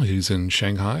Archambault. He's in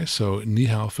Shanghai, so ni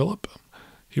hao, Philip.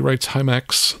 He writes, hi,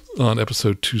 Max, on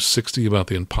episode 260 about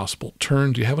the impossible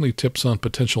turn. Do you have any tips on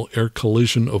potential air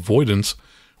collision avoidance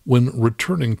when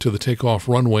returning to the takeoff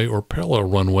runway or parallel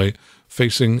runway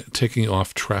facing taking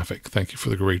off traffic? Thank you for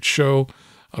the great show.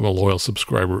 I'm a loyal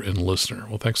subscriber and listener.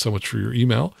 Well, thanks so much for your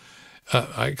email.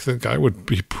 I think I would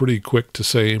be pretty quick to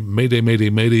say, mayday, mayday,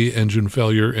 mayday, engine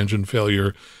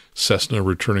failure, Cessna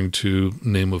returning to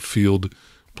name of field.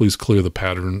 Please clear the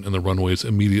pattern and the runways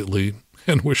immediately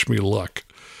and wish me luck.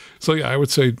 So yeah, I would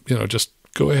say, just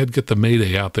go ahead, get the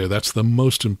mayday out there. That's the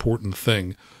most important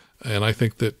thing. And I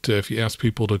think that if you ask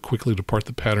people to quickly depart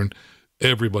the pattern,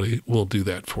 everybody will do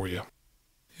that for you.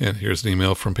 And here's an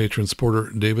email from patron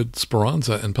supporter David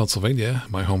Speranza in Pennsylvania,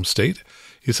 my home state.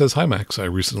 He says, hi, Max. I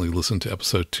recently listened to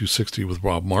episode 260 with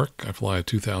Rob Mark. I fly a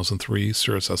 2003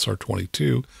 Cirrus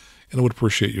SR20, and I would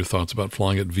appreciate your thoughts about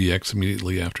flying at VX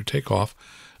immediately after takeoff,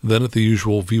 then at the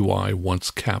usual VY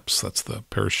once caps, that's the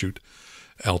parachute,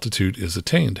 altitude is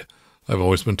attained. I've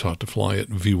always been taught to fly at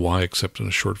VY except in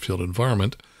a short field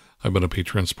environment. I've been a paid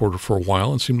transporter for a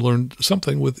while and seem to learn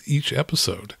something with each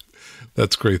episode.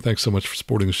 That's great. Thanks so much for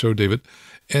supporting the show, David.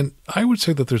 And I would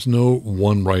say that there's no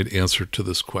one right answer to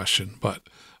this question, but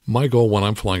my goal when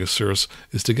I'm flying a Cirrus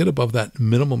is to get above that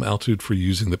minimum altitude for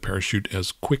using the parachute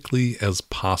as quickly as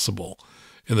possible.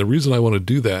 And the reason I want to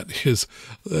do that is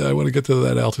I want to get to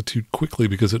that altitude quickly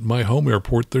because at my home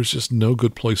airport, there's just no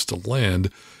good place to land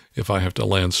if I have to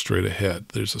land straight ahead.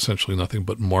 There's essentially nothing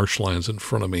but marshlands in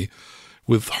front of me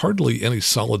with hardly any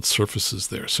solid surfaces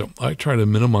there. So I try to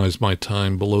minimize my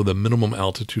time below the minimum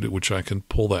altitude at which I can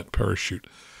pull that parachute.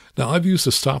 Now, I've used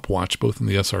a stopwatch both in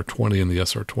the SR20 and the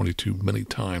SR22 many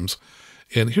times.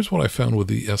 And here's what I found with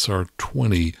the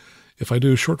SR20. If I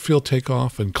do a short field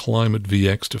takeoff and climb at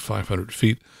VX to 500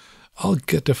 feet, I'll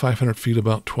get to 500 feet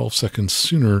about 12 seconds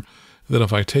sooner than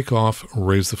if I take off,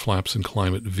 raise the flaps, and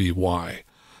climb at VY.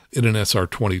 In an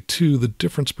SR22, the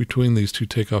difference between these two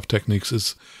takeoff techniques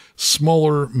is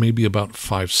smaller, maybe about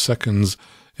 5 seconds,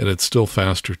 and it's still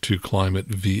faster to climb at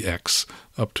VX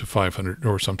up to 500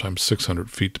 or sometimes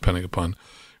 600 feet, depending upon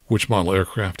which model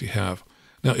aircraft you have.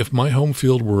 Now, if my home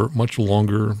field were much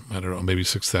longer, I don't know, maybe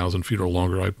 6,000 feet or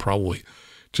longer, I'd probably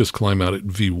just climb out at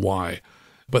VY.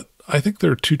 But I think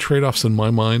there are two trade-offs in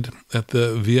my mind. At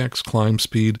the VX climb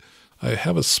speed, I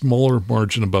have a smaller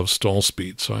margin above stall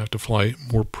speed, so I have to fly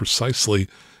more precisely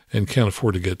and can't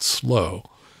afford to get slow.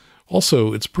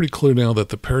 Also, it's pretty clear now that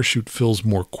the parachute fills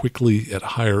more quickly at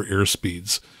higher air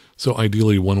speeds. So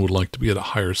ideally, one would like to be at a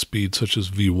higher speed, such as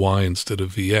VY instead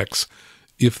of VX,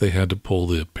 if they had to pull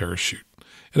the parachute.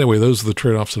 Anyway, those are the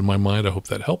trade-offs in my mind. I hope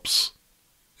that helps.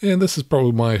 And this is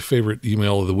probably my favorite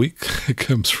email of the week. It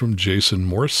comes from Jason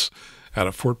Morse out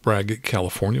of Fort Bragg,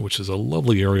 California, which is a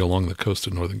lovely area along the coast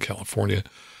of Northern California.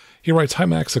 He writes, hi,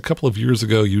 Max. A couple of years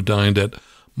ago, you dined at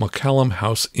McCallum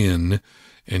House Inn,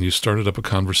 and you started up a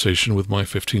conversation with my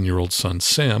 15-year-old son,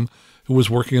 Sam, who was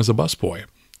working as a busboy.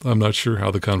 I'm not sure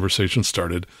how the conversation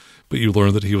started, but you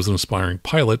learned that he was an aspiring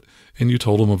pilot, and you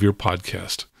told him of your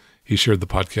podcast. He shared the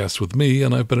podcast with me,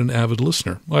 and I've been an avid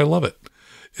listener. I love it.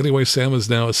 Anyway, Sam is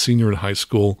now a senior in high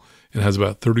school and has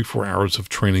about 34 hours of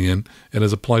training in and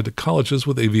has applied to colleges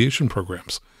with aviation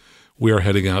programs. We are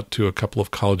heading out to a couple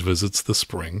of college visits this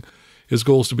spring. His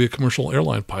goal is to be a commercial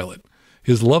airline pilot.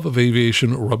 His love of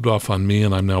aviation rubbed off on me,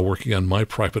 and I'm now working on my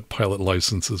private pilot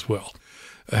license as well.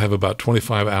 I have about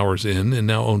 25 hours in and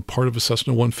now own part of a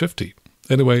Cessna 150.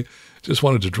 Anyway, just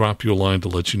wanted to drop you a line to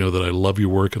let you know that I love your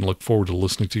work and look forward to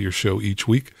listening to your show each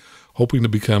week. Hoping to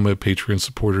become a Patreon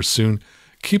supporter soon.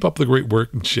 Keep up the great work,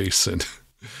 Jason.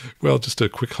 Well, just a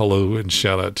quick hello and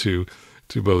shout out to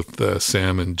both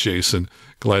Sam and Jason.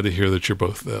 Glad to hear that you're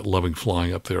both loving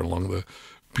flying up there along the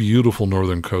beautiful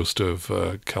northern coast of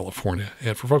California.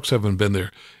 And for folks who haven't been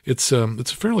there, it's a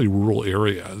fairly rural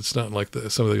area. It's not like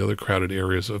some of the other crowded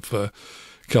areas of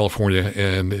California,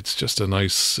 and it's just a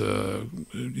nice,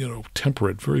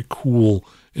 temperate, very cool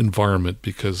environment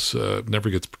because it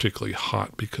never gets particularly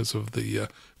hot because of the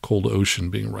cold ocean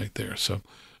being right there. So,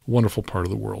 wonderful part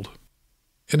of the world.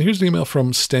 And here's an email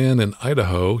from Stan in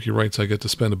Idaho. He writes, I get to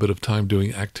spend a bit of time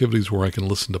doing activities where I can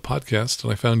listen to podcasts,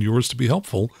 and I found yours to be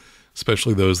helpful.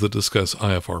 especially those that discuss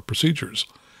IFR procedures.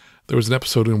 There was an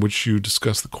episode in which you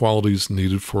discussed the qualities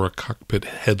needed for a cockpit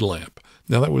headlamp.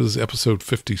 Now, that was episode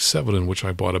 57, in which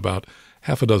I bought about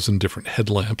half a dozen different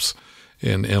headlamps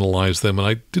and analyzed them, and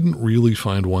I didn't really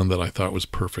find one that I thought was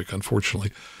perfect,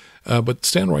 unfortunately. But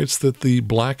Stan writes that the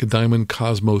Black Diamond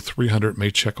Cosmo 300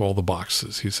 may check all the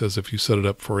boxes. He says if you set it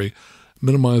up for a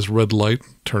minimized red light,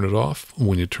 turn it off.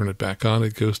 When you turn it back on,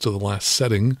 it goes to the last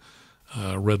setting,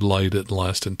 red light at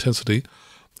last intensity.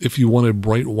 If you want a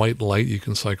bright white light, you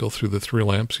can cycle through the 3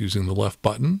 lamps using the left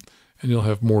button, and you'll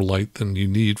have more light than you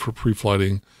need for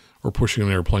pre-flighting or pushing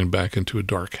an airplane back into a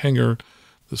dark hangar.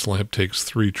 This lamp takes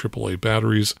 3 AAA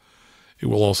batteries. It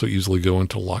will also easily go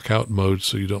into lockout mode,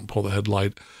 so you don't pull the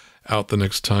headlight out the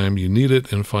next time you need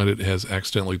it and find it has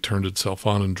accidentally turned itself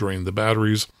on and drained the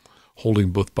batteries.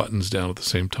 Holding both buttons down at the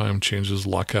same time changes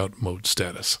lockout mode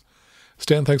status.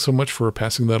 Stan, thanks so much for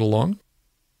passing that along.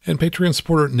 And Patreon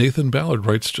supporter Nathan Ballard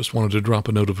writes, just wanted to drop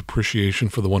a note of appreciation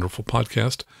for the wonderful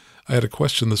podcast. I had a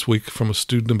question this week from a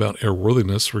student about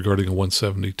airworthiness regarding a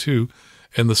 172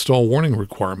 and the stall warning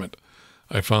requirement.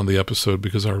 I found the episode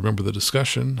because I remember the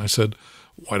discussion. I said,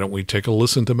 why don't we take a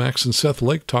listen to Max and Seth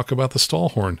Lake talk about the stall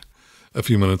horn? A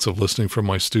few minutes of listening from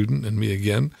my student and me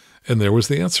again, and there was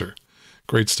the answer.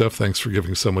 Great stuff. Thanks for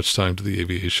giving so much time to the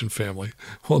aviation family.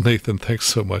 Well, Nathan, thanks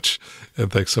so much,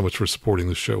 and thanks so much for supporting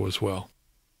the show as well.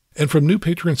 And from new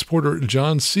Patreon supporter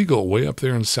John Siegel, way up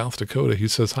there in South Dakota, he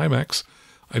says, hi, Max.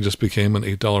 I just became an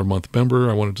 $8 a month member.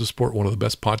 I wanted to support one of the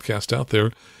best podcasts out there,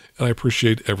 and I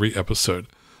appreciate every episode.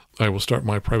 I will start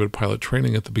my private pilot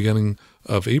training at the beginning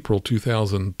of April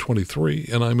 2023,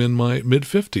 and I'm in my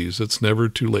mid-50s. It's never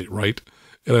too late, right?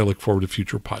 And I look forward to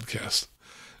future podcasts.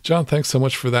 John, thanks so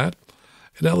much for that.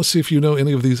 And now let's see if you know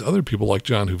any of these other people like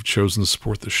John who've chosen to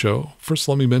support the show. First,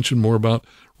 let me mention more about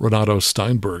Renato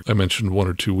Steinberg. I mentioned 1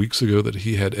 or 2 weeks ago that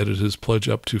he had edited his pledge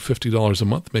up to $50 a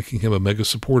month, making him a mega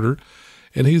supporter.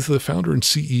 And he's the founder and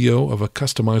CEO of a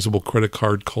customizable credit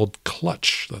card called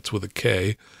Clutch. That's with a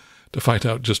K. To find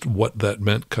out just what that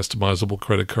meant, customizable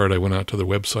credit card, I went out to their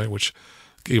website, which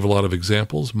gave a lot of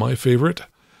examples. My favorite,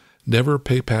 never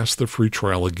pay past the free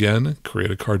trial again.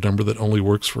 Create a card number that only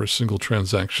works for a single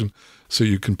transaction so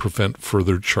you can prevent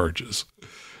further charges.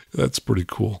 That's pretty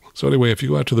cool. So anyway, if you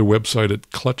go out to their website at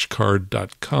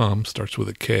clutchcard.com, starts with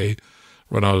a K,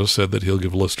 Renato said that he'll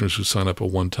give listeners who sign up a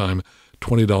one-time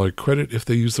 $20 credit if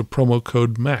they use the promo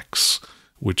code MAX,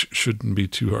 which shouldn't be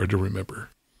too hard to remember.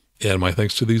 And my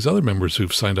thanks to these other members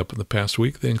who've signed up in the past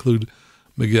week. They include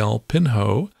Miguel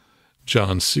Pinho,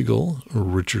 John Siegel,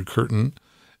 Richard Curtin,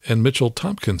 and Mitchell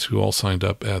Tompkins, who all signed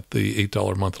up at the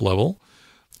 $8 a month level.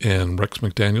 And Rex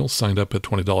McDaniel signed up at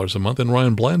 $20 a month. And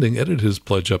Ryan Blanding edited his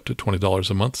pledge up to $20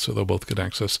 a month, so they'll both get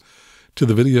access to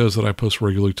the videos that I post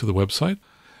regularly to the website.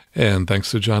 And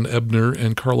thanks to John Ebner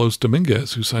and Carlos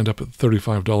Dominguez, who signed up at the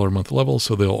 $35 a month level,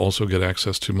 so they'll also get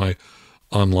access to my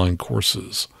online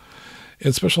courses.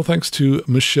 And special thanks to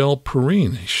Michelle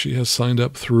Perrine. She has signed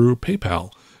up through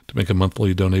PayPal to make a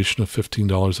monthly donation of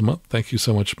 $15 a month. Thank you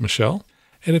so much, Michelle.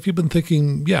 And if you've been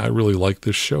thinking, yeah, I really like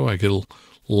this show, I get a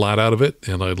lot out of it,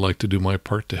 and I'd like to do my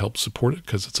part to help support it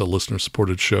because it's a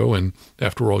listener-supported show, and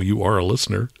after all, you are a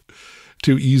listener.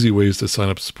 2 easy ways to sign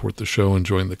up to support the show and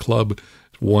join the club.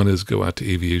 One is go out to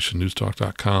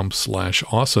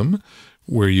aviationnewstalk.com/awesome,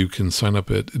 where you can sign up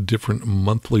at different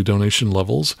monthly donation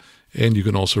levels. And you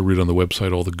can also read on the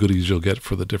website all the goodies you'll get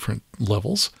for the different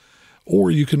levels.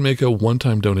 Or you can make a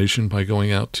one-time donation by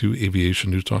going out to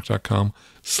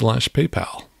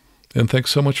aviationnewstalk.com/PayPal. And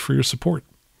thanks so much for your support.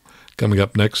 Coming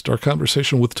up next, our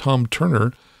conversation with Tom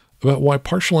Turner about why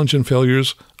partial engine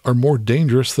failures are more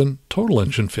dangerous than total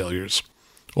engine failures.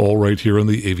 All right here on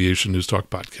the Aviation News Talk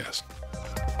podcast.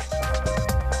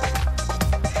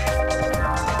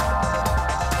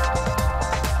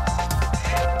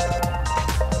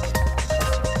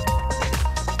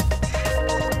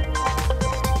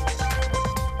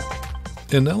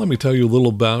 And now let me tell you a little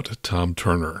about Tom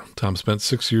Turner. Tom spent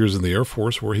 6 years in the Air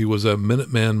Force, where he was a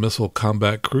Minuteman Missile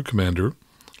Combat Crew Commander.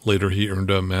 Later, he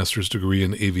earned a master's degree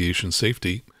in aviation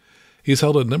safety. He's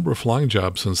held a number of flying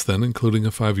jobs since then, including a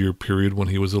 5-year period when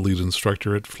he was a lead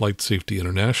instructor at Flight Safety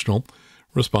International,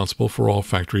 responsible for all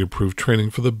factory-approved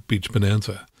training for the Beach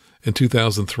Bonanza. In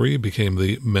 2003, he became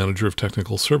the Manager of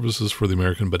Technical Services for the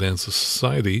American Bonanza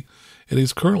Society, and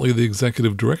he's currently the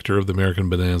Executive Director of the American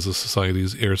Bonanza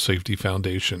Society's Air Safety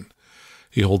Foundation.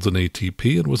 He holds an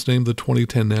ATP and was named the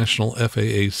 2010 National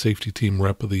FAA Safety Team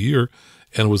Rep of the Year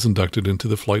and was inducted into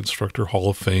the Flight Instructor Hall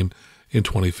of Fame in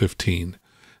 2015.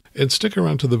 And stick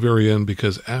around to the very end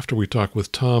because after we talk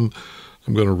with Tom,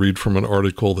 I'm going to read from an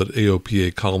article that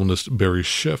AOPA columnist Barry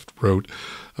Schiff wrote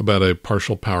about a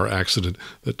partial power accident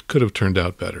that could have turned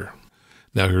out better.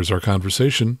 Now here's our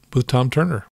conversation with Tom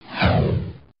Turner.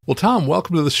 Well, Tom,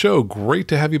 welcome to the show. Great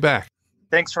to have you back.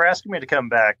 Thanks for asking me to come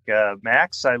back,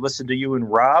 Max. I listened to you and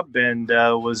Rob and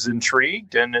was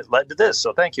intrigued, and it led to this,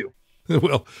 so thank you.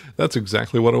 Well, that's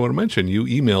exactly what I want to mention. You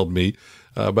emailed me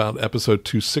about episode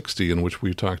 260, in which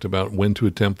we talked about when to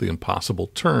attempt the impossible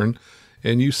turn,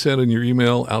 and you said in your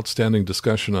email, outstanding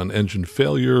discussion on engine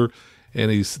failure, and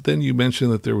then you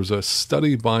mentioned that there was a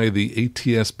study by the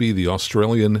ATSB, the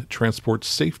Australian Transport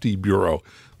Safety Bureau,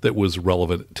 that was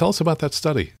relevant. Tell us about that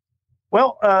study.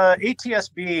 Well,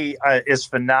 ATSB is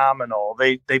phenomenal.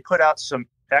 They put out some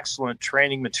excellent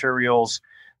training materials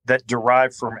that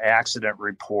derive from accident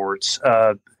reports.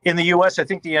 In the U.S., I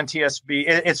think the NTSB,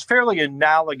 it's fairly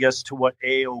analogous to what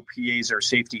AOPA's, our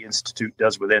Safety Institute,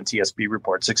 does with NTSB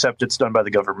reports, except it's done by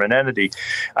the government entity.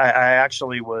 I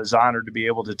actually was honored to be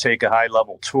able to take a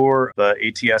high-level tour of the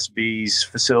ATSB's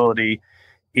facility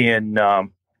in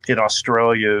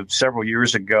Australia several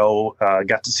years ago.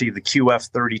 Got to see the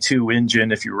QF-32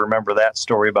 engine, if you remember that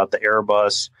story about the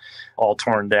Airbus all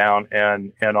torn down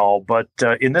and all. But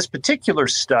in this particular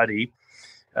study,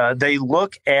 they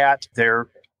look at their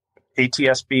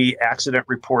ATSB accident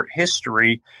report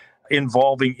history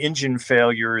involving engine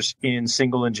failures in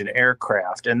single-engine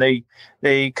aircraft. And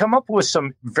they come up with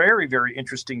some very, very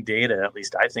interesting data, at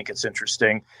least I think it's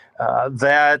interesting,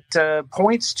 that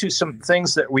points to some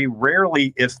things that we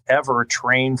rarely, if ever,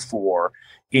 train for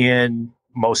in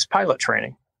most pilot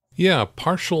training. Yeah,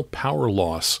 partial power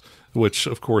loss, which,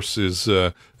 of course, is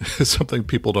something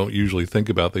people don't usually think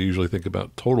about. They usually think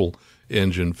about total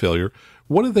engine failure.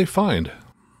 What did they find?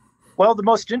 Well, the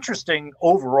most interesting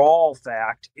overall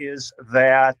fact is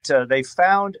that they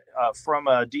found from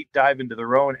a deep dive into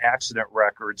their own accident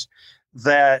records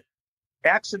that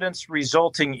accidents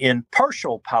resulting in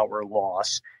partial power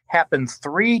loss happen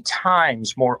 3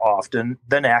 times more often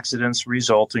than accidents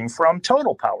resulting from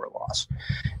total power loss.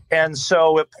 And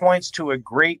so it points to a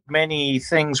great many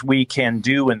things we can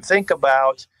do and think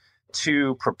about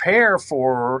to prepare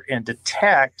for and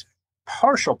detect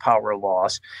partial power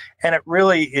loss, and it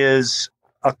really is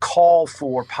a call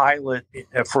for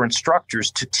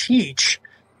instructors to teach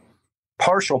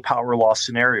partial power loss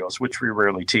scenarios, which we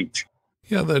rarely teach.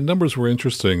 Yeah, the numbers were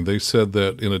interesting. They said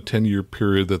that in a 10-year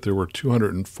period that there were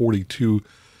 242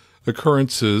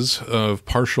 occurrences of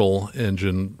partial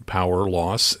engine power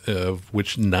loss, of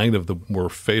which 9 of them were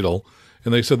fatal.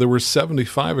 And they said there were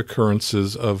 75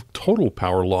 occurrences of total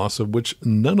power loss, of which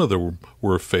none of them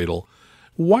were fatal.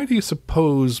 Why do you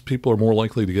suppose people are more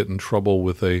likely to get in trouble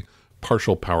with a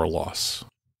partial power loss?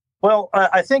 Well,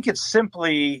 I think it's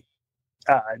simply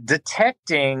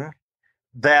detecting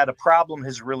that a problem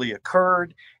has really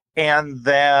occurred and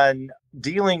then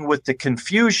dealing with the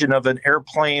confusion of an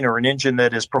airplane or an engine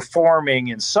that is performing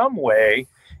in some way.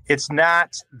 It's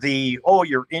not the, oh,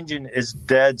 your engine is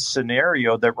dead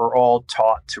scenario that we're all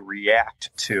taught to react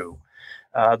to.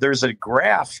 There's a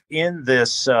graph in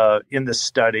this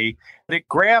study. It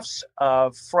graphs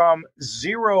from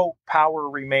 0 power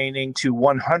remaining to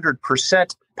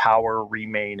 100% power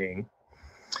remaining,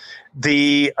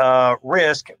 the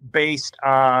risk based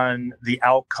on the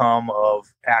outcome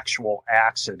of actual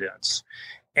accidents.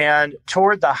 And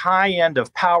toward the high end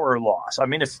of power loss, I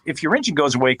mean, if your engine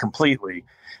goes away completely,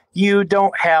 you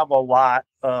don't have a lot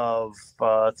of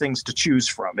things to choose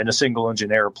from in a single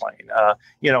engine airplane.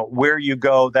 Where you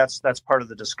go, that's part of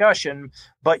the discussion,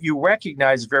 but you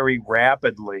recognize very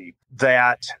rapidly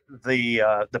that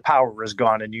the power is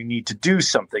gone and you need to do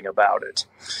something about it.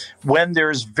 When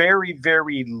there's very,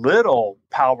 very little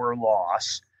power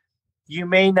loss, you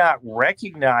may not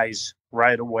recognize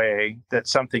right away that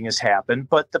something has happened,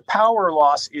 but the power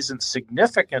loss isn't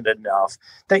significant enough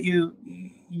that you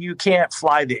can't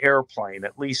fly the airplane,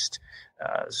 at least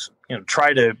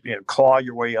try to claw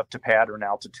your way up to pattern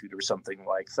altitude or something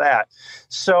like that.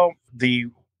 So the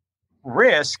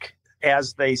risk,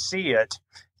 as they see it,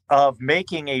 of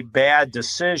making a bad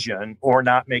decision or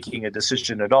not making a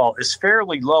decision at all is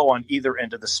fairly low on either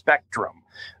end of the spectrum.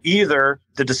 Either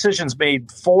the decision's made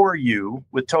for you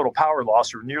with total power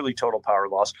loss or nearly total power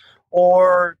loss,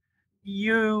 or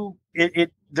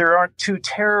there aren't too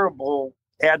terrible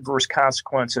adverse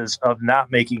consequences of not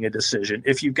making a decision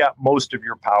if you've got most of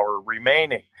your power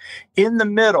remaining. In the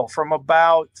middle, from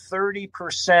about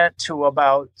 30% to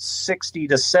about 60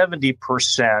 to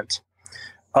 70%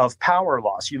 of power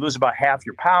loss, you lose about half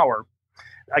your power.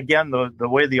 Again, the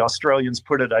way the Australians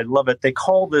put it, I love it. They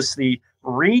call this the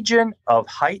region of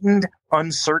heightened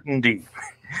uncertainty.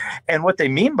 And what they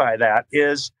mean by that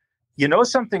is you know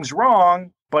something's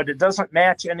wrong, but it doesn't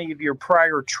match any of your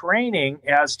prior training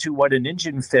as to what an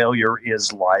engine failure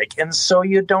is like. And so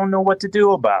you don't know what to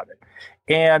do about it.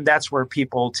 And that's where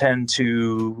people tend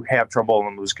to have trouble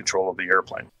and lose control of the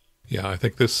airplane. Yeah, I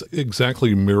think this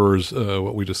exactly mirrors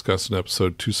what we discussed in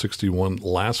episode 261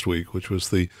 last week, which was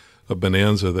the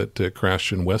Bonanza that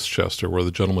crashed in Westchester, where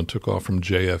the gentleman took off from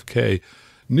JFK,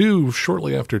 knew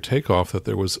shortly after takeoff that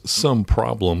there was some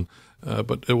problem,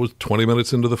 but it was 20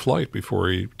 minutes into the flight before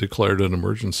he declared an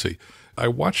emergency. I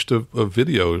watched a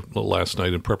video last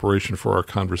night in preparation for our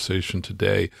conversation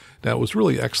today. Now, it was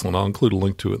really excellent. I'll include a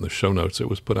link to it in the show notes. It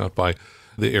was put out by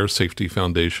the Air Safety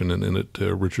Foundation, and in it,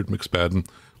 Richard McSpadden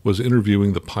was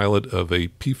interviewing the pilot of a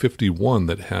P-51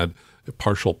 that had a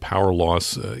partial power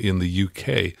loss in the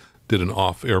UK, did an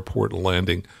off-airport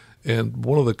landing. And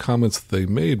one of the comments that they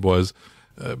made was,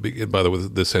 by the way,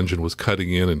 this engine was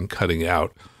cutting in and cutting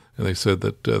out. And they said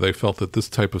that they felt that this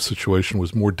type of situation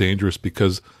was more dangerous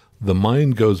because the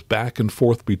mind goes back and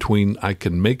forth between I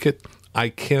can make it, I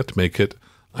can't make it,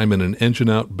 I'm in an engine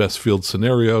out best field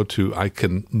scenario to I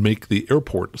can make the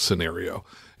airport scenario.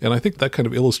 And I think that kind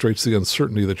of illustrates the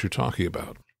uncertainty that you're talking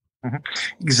about. Mm-hmm.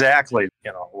 Exactly.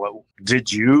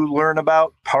 Did you learn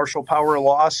about partial power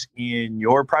loss in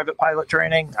your private pilot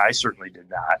training? I certainly did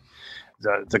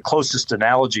not. The closest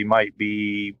analogy might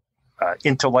be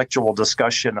intellectual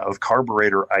discussion of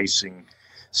carburetor icing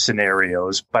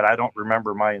scenarios, but I don't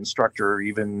remember my instructor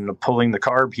even pulling the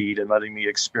carb heat and letting me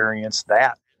experience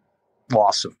that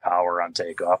loss of power on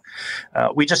takeoff.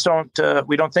 We just don't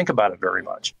think about it very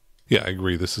much. Yeah, I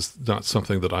agree. This is not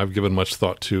something that I've given much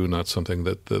thought to, not something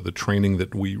that the training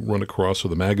that we run across or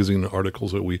the magazine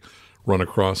articles that we run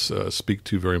across speak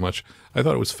to very much. I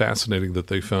thought it was fascinating that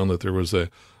they found that there was a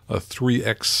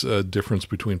 3x difference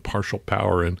between partial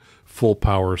power and full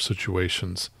power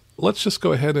situations. Let's just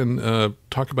go ahead and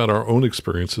talk about our own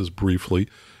experiences briefly.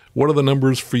 What are the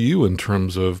numbers for you in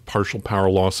terms of partial power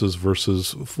losses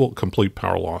versus full complete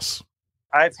power loss?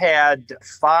 I've had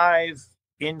 5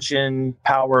 engine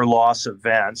power loss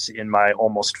events in my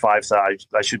almost 5,000.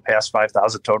 I should pass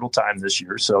 5,000 total time this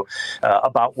year. So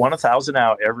about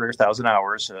every 1,000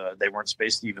 hours. They weren't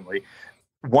spaced evenly.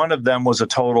 One of them was a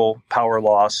total power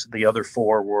loss. The other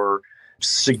 4 were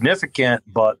significant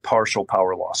but partial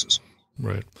power losses.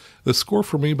 Right. The score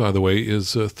for me, by the way,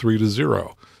 is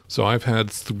 3-0. So I've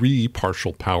had 3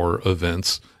 partial power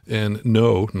events. And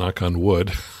no, knock on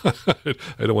wood, I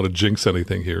don't want to jinx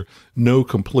anything here, no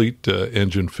complete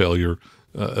engine failure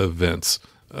events.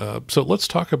 So let's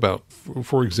talk about,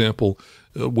 for example,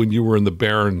 when you were in the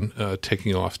Baron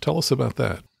taking off. Tell us about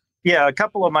that. Yeah, a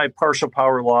couple of my partial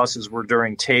power losses were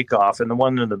during takeoff, and the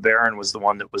one in the Baron was the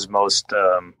one that was most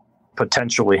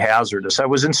potentially hazardous. I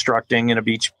was instructing in a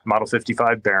Beech Model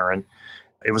 55 Baron.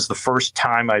 It was the first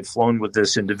time I'd flown with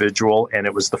this individual, and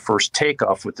it was the first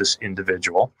takeoff with this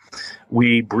individual.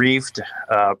 We briefed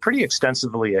pretty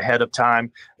extensively ahead of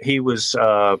time. He was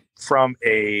from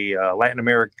a Latin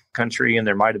American country, and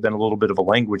there might have been a little bit of a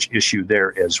language issue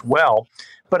there as well.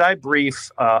 But I brief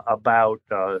about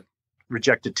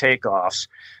rejected takeoffs.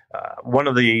 One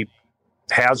of the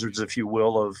hazards, if you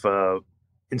will, of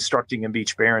instructing in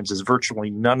Beech Barons is virtually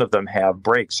none of them have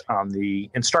brakes on the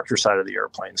instructor side of the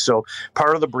airplane. So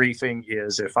part of the briefing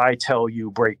is if I tell you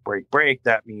brake, brake, brake,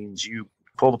 that means you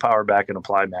pull the power back and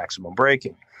apply maximum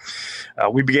braking.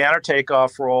 We began our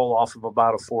takeoff roll off of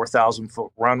about a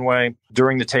 4,000-foot runway.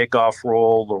 During the takeoff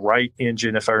roll, the right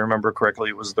engine, if I remember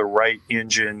correctly, it was the right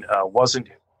engine, wasn't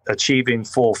achieving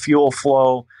full fuel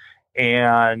flow,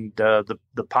 and the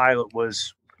pilot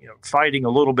was fighting a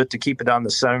little bit to keep it on the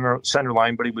center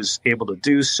line, but he was able to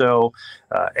do so.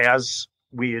 As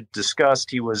we had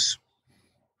discussed, he was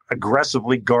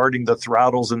aggressively guarding the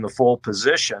throttles in the full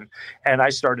position, and I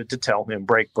started to tell him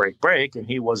brake, brake, brake, and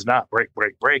he was not brake,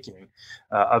 brake, braking.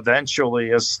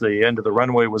 Eventually, as the end of the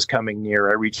runway was coming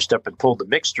near, I reached up and pulled the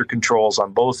mixture controls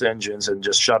on both engines and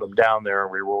just shut them down there,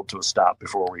 and we rolled to a stop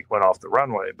before we went off the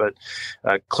runway. But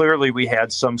clearly we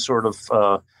had some sort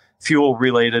of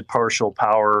fuel-related partial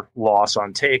power loss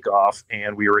on takeoff,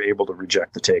 and we were able to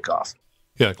reject the takeoff.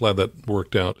 Yeah, glad that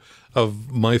worked out.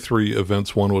 Of my 3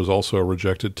 events, one was also a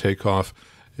rejected takeoff.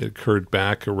 It occurred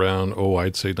back around,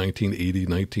 I'd say 1980,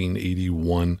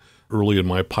 1981, early in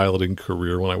my piloting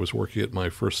career when I was working at my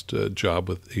first job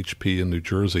with HP in New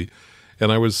Jersey.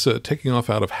 And I was taking off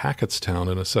out of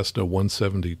Hackettstown in a Cessna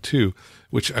 172,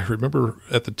 which I remember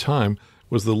at the time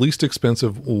was the least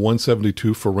expensive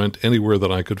 172 for rent anywhere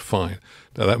that I could find.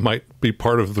 Now, that might be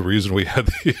part of the reason we had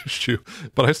the issue,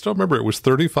 but I still remember it was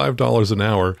 $35 an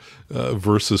hour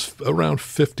versus around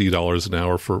 $50 an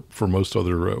hour for most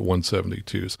other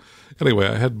 172s. Anyway,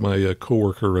 I had my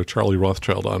coworker, Charlie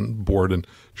Rothschild, on board, and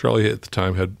Charlie at the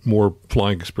time had more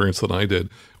flying experience than I did.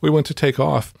 We went to take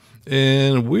off,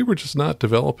 and we were just not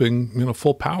developing,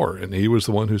 full power. And he was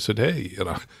the one who said, hey,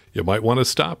 you might want to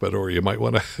stop it, or you might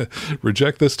want to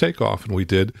reject this takeoff. And we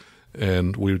did.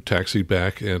 And we taxied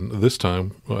back, and this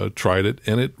time tried it,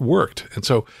 and it worked. And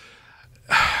so,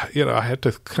 I had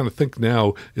to kind of think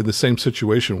now in the same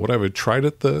situation, would I have tried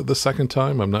it the second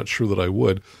time? I'm not sure that I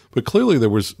would. But clearly there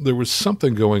was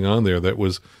something going on there that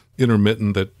was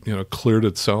intermittent that, cleared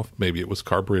itself. Maybe it was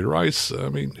carburetor ice. I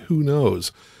mean, who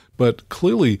knows? But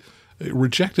clearly,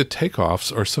 rejected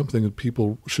takeoffs are something that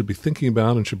people should be thinking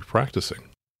about and should be practicing.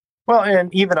 Well,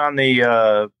 and even on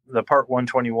the Part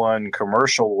 121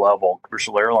 commercial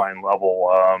airline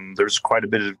level, there's quite a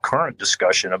bit of current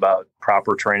discussion about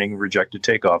proper training, rejected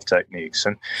takeoff techniques,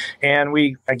 and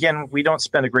we don't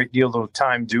spend a great deal of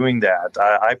time doing that.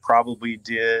 I probably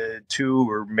did 2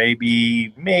 or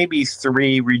maybe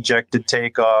 3 rejected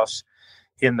takeoffs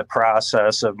in the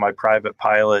process of my private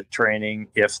pilot training,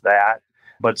 if that.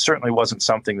 But certainly wasn't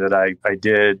something that I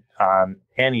did on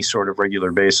any sort of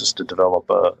regular basis to develop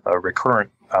a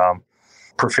recurrent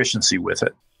proficiency with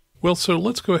it. Well, so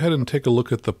let's go ahead and take a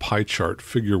look at the pie chart,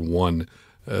 figure 1,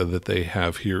 that they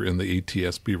have here in the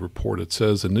ATSB report. It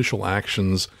says initial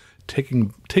actions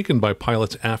taken by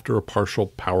pilots after a partial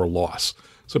power loss.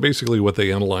 So basically what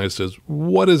they analyzed is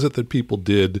what is it that people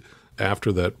did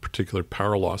after that particular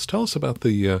power loss. Tell us about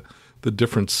the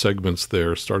different segments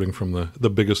there, starting from the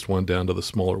biggest one down to the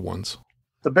smaller ones.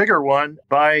 The bigger one,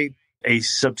 by a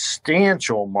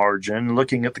substantial margin,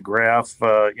 looking at the graph,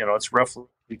 it's roughly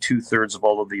 2/3 of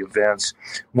all of the events.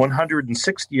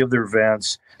 160 of their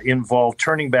events involved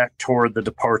turning back toward the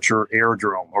departure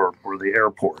airdrome or the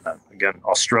airport. Again,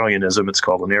 Australianism, it's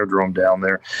called an airdrome down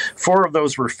there. 4 of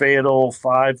those were fatal.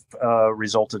 5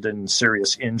 resulted in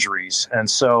serious injuries. And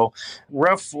so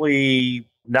roughly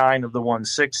 9 of the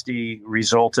 160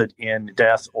 resulted in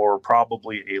death or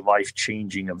probably a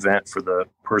life-changing event for the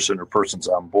person or persons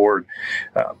on board.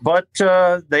 But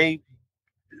they,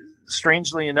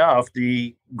 strangely enough,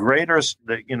 the greatest,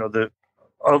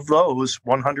 of those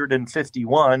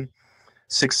 151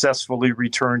 successfully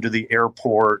returned to the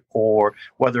airport, or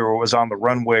whether it was on the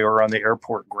runway or on the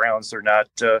airport grounds, they're not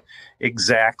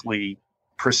exactly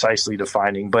precisely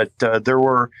defining, but there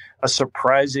were a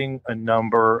surprising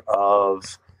number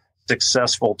of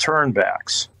successful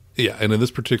turnbacks. Yeah, and in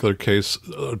this particular case,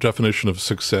 definition of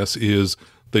success is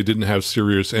they didn't have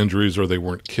serious injuries or they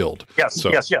weren't killed.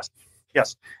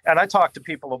 Yes. And I talk to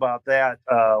people about that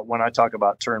when I talk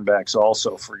about turnbacks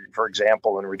also. For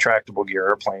example, in retractable gear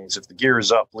airplanes, if the gear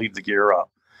is up, leave the gear up.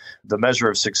 The measure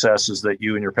of success is that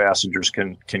you and your passengers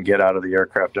can get out of the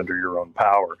aircraft under your own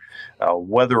power.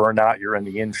 Whether or not you're in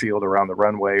the infield or on the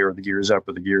runway or the gear's up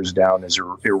or the gear's down is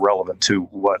irrelevant to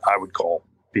what I would call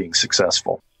being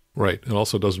successful. Right. It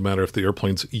also doesn't matter if the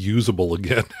airplane's usable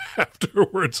again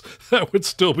afterwards. That would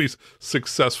still be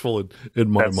successful in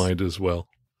my mind as well.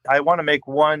 I want to make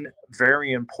one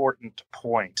very important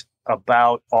point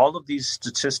about all of these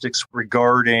statistics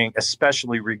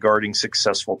especially regarding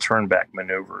successful turnback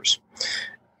maneuvers.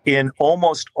 In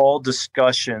almost all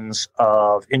discussions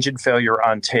of engine failure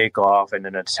on takeoff and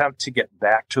an attempt to get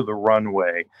back to the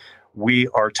runway, we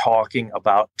are talking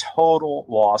about total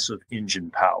loss of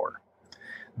engine power.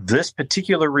 This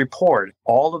particular report,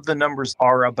 all of the numbers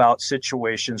are about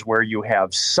situations where you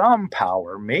have some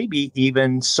power, maybe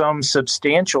even some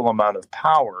substantial amount of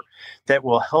power that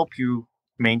will help you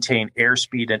maintain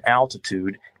airspeed and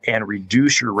altitude and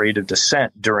reduce your rate of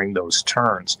descent during those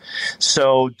turns.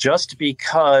 So just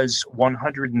because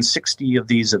 160 of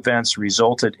these events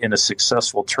resulted in a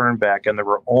successful turnback and there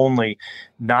were only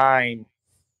 9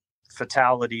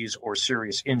 fatalities or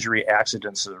serious injury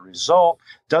accidents as a result,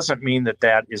 doesn't mean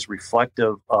that is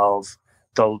reflective of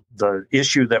the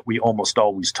issue that we almost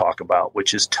always talk about,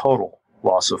 which is total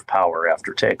loss of power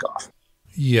after takeoff.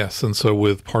 Yes, and so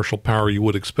with partial power, you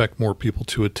would expect more people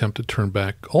to attempt to turn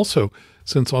back. Also,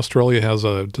 since Australia has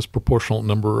a disproportionate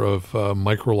number of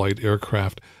microlight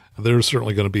aircraft, they're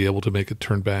certainly going to be able to make a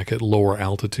turn back at lower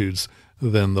altitudes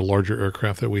than the larger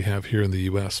aircraft that we have here in the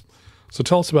U.S. So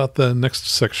tell us about the next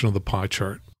section of the pie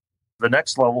chart. The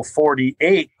next level,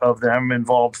 48 of them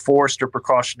involved forced or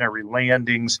precautionary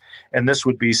landings, and this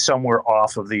would be somewhere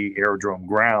off of the aerodrome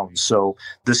grounds. So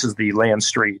this is the land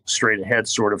straight ahead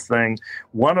sort of thing.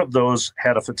 1 of those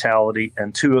had a fatality,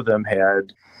 and 2 of them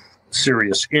had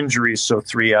serious injuries. So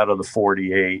 3 out of the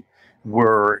 48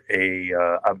 were a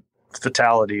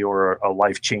fatality or a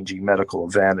life-changing medical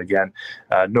event. Again,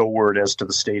 no word as to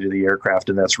the state of the aircraft,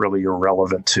 and that's really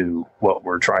irrelevant to what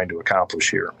we're trying to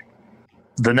accomplish here.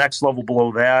 The next level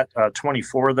below that,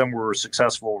 24 of them were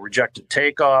successful rejected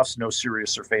takeoffs, no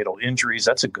serious or fatal injuries.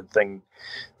 That's a good thing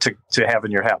to have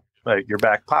in your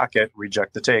back pocket,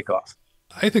 reject the takeoff.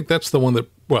 I think that's the one that,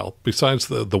 well, besides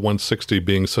the 160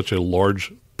 being such a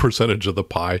large percentage of the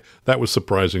pie, that was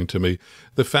surprising to me.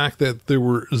 The fact that there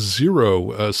were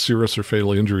 0 serious or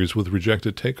fatal injuries with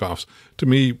rejected takeoffs, to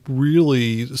me,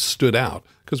 really stood out.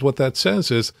 Because what that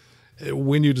says is,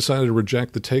 when you decided to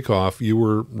reject the takeoff, you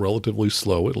were relatively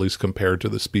slow, at least compared to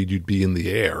the speed you'd be in the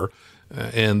air,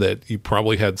 and that you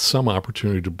probably had some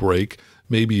opportunity to brake.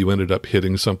 Maybe you ended up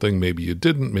hitting something, maybe you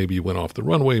didn't, maybe you went off the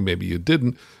runway, maybe you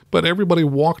didn't, but everybody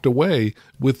walked away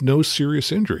with no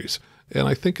serious injuries. And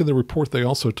I think in the report they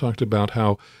also talked about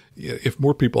how if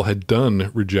more people had done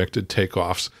rejected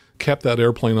takeoffs, kept that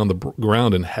airplane on the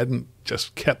ground and hadn't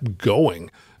just kept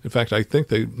going. In fact, I think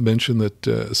they mentioned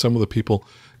that some of the people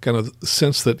kind of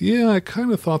sensed that, I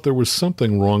kind of thought there was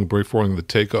something wrong before the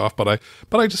takeoff, but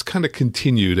I just kind of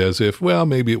continued as if, well,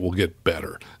 maybe it will get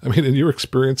better. I mean, in your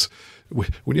experience,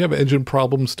 when you have engine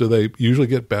problems, do they usually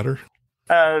get better?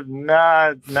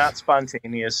 Not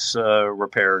spontaneous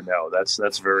repair. No,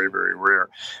 that's very, very rare.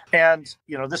 And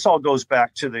this all goes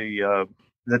back to the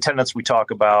tenets we talk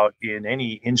about in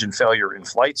any engine failure in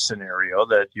flight scenario,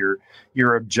 that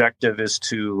your objective is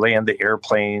to land the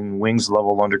airplane wings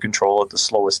level under control at the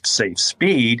slowest safe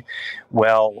speed.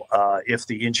 Well, if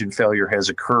the engine failure has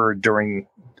occurred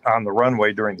on the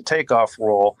runway during the takeoff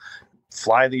roll,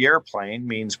 fly the airplane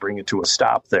means bring it to a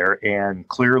stop there. And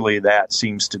clearly that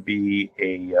seems to be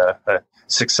a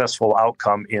successful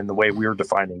outcome in the way we're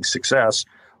defining success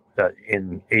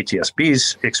in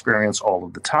ATSB's experience all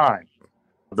of the time.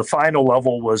 The final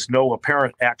level was no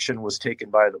apparent action was taken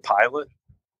by the pilot.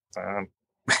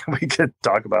 We could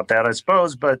talk about that, I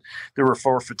suppose, but there were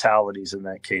 4 fatalities in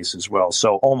that case as well.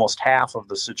 So almost half of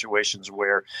the situations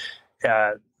where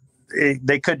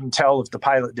they couldn't tell if the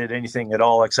pilot did anything at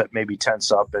all except maybe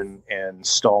tense up and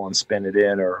stall and spin it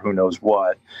in or who knows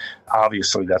what.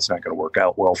 Obviously, that's not going to work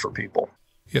out well for people.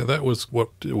 Yeah, that was what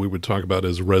we would talk about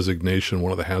as resignation,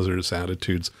 one of the hazardous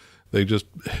attitudes. They just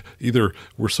either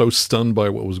were so stunned by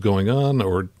what was going on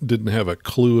or didn't have a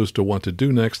clue as to what to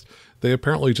do next. They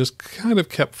apparently just kind of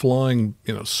kept flying,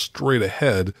 straight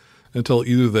ahead until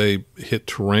either they hit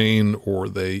terrain or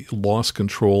they lost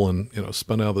control and,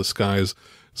 spun out of the skies.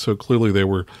 So clearly they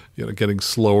were, getting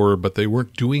slower, but they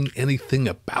weren't doing anything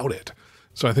about it.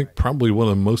 So I think probably one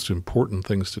of the most important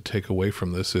things to take away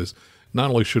from this is not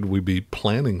only should we be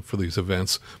planning for these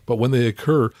events, but when they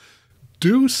occur,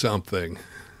 do something.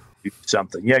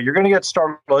 Yeah, you're going to get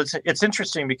startled. It's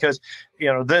interesting because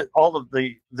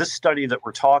this study that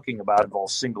we're talking about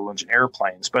involves single engine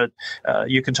airplanes, but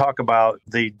you can talk about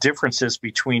the differences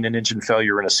between an engine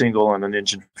failure in a single and an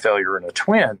engine failure in a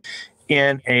twin.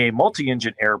 In a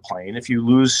multi-engine airplane, if you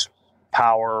lose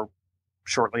power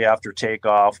shortly after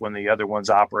takeoff when the other one's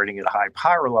operating at a high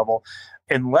power level,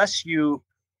 unless you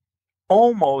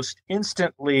almost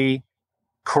instantly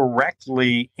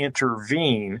correctly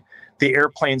intervene, the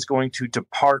airplane's going to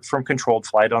depart from controlled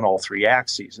flight on all 3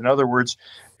 axes. In other words,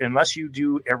 unless you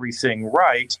do everything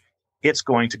right, it's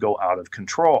going to go out of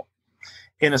control.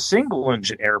 In a single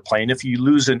engine airplane, if you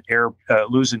lose an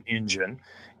engine,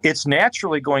 it's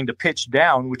naturally going to pitch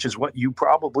down, which is what you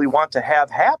probably want to have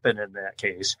happen in that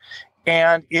case.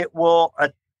 And it will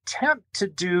attempt to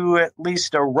do at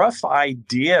least a rough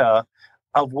idea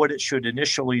of what it should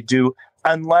initially do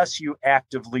unless you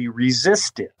actively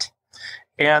resist it.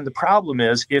 And the problem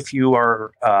is if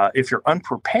you're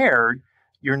unprepared,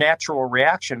 your natural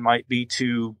reaction might be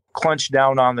to clench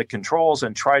down on the controls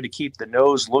and try to keep the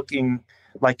nose looking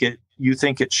like you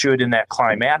think it should in that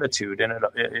climb attitude, and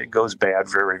it goes bad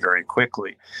very, very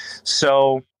quickly.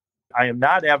 So I am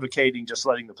not advocating just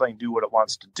letting the plane do what it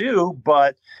wants to do,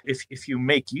 but if you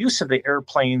make use of the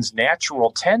airplane's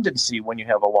natural tendency when you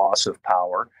have a loss of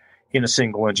power in a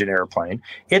single engine airplane,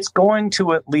 it's going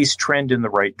to at least trend in the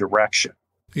right direction.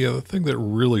 Yeah, the thing that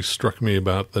really struck me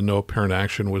about the no apparent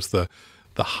action was the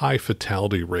high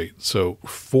fatality rate. So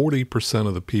 40%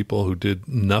 of the people who did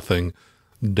nothing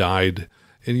died.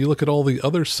 And you look at all the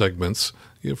other segments,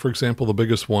 for example, the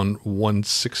biggest one,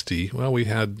 160. Well, we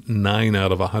had 9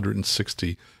 out of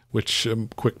 160, which,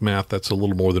 quick math, that's a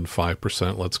little more than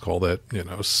 5%. Let's call that,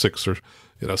 6 or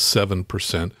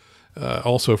 7%.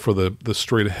 Also for the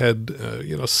straight ahead,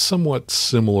 somewhat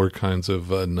similar kinds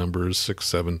of numbers,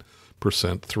 6-7%,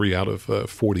 3 out of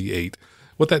 48.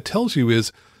 what that tells you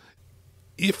is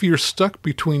if you're stuck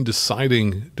between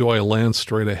deciding, do I land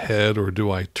straight ahead or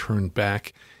do I turn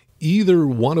back, either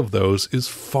one of those is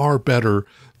far better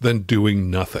than doing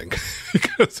nothing.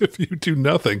 Because if you do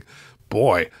nothing,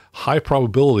 boy, high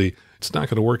probability it's not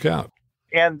going to work out.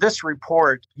 And this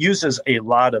report uses a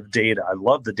lot of data. I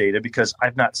love the data because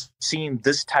I've not seen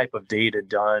this type of data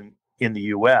done in the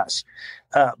U.S.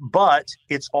 But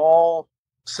it's all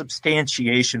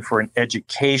substantiation for an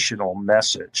educational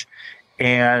message.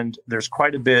 And there's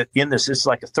quite a bit in this. It's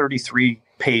like a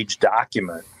 33-page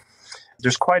document.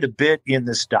 There's quite a bit in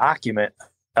this document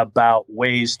about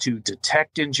ways to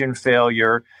detect engine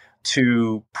failure,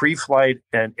 to pre-flight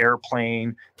an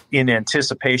airplane in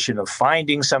anticipation of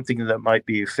finding something that might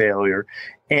be a failure.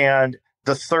 And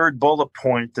the third bullet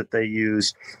point that they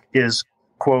use is,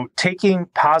 quote, taking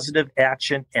positive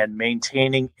action and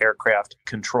maintaining aircraft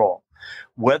control.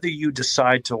 Whether you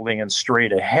decide to land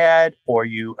straight ahead or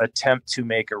you attempt to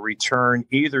make a return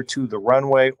either to the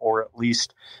runway or at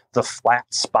least the flat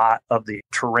spot of the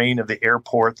terrain of the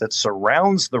airport that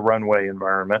surrounds the runway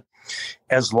environment,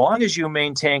 as long as you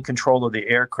maintain control of the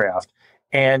aircraft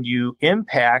and you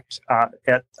impact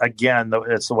that's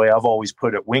the way I've always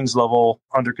put it, wings level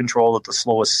under control at the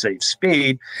slowest safe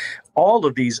speed, all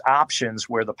of these options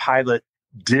where the pilot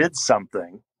did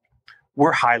something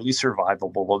were highly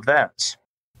survivable events.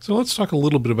 So let's talk a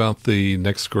little bit about the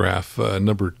next graph,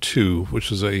 number 2,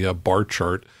 which is a bar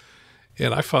chart.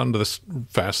 And I found this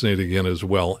fascinating again as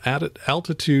well. At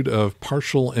altitude of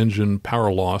partial engine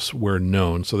power loss where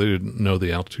known, so they didn't know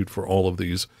the altitude for all of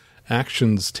these,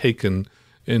 actions taken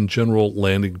in general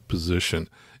landing position.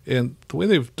 And the way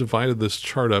they've divided this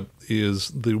chart up is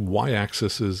the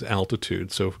y-axis is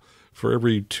altitude. So for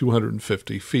every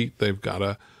 250 feet, they've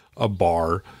got a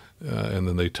bar, and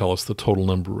then they tell us the total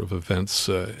number of events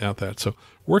at that. So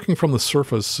working from the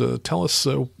surface, tell us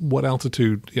what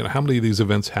altitude, how many of these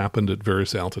events happened at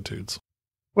various altitudes?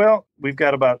 Well, we've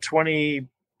got about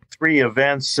 23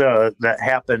 events that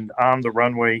happened on the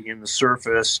runway in the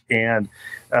surface, and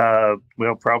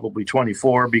probably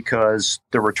 24 because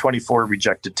there were 24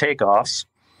 rejected takeoffs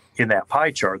in that pie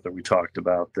chart that we talked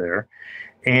about there.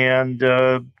 And,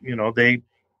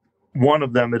 one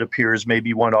of them, it appears,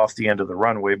 maybe went off the end of the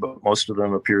runway, but most of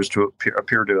them appear to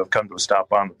have come to a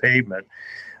stop on the pavement.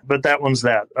 But that one's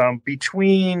that.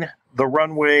 Between the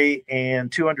runway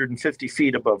and 250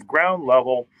 feet above ground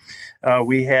level,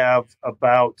 we have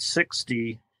about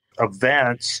 60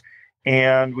 events,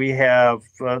 and we have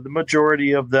the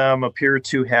majority of them appear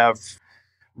to have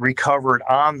recovered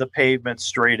on the pavement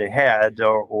straight ahead,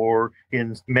 or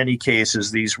in many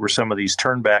cases, these were some of these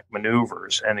turn back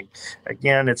maneuvers. And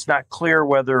again, it's not clear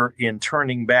whether in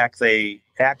turning back they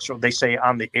say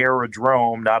on the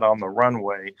aerodrome, not on the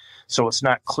runway. So it's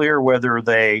not clear whether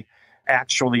they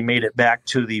actually made it back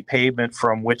to the pavement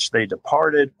from which they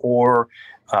departed, or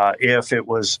if it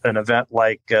was an event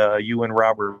like you and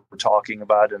Robert were talking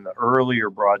about in the earlier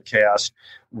broadcast,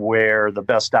 where the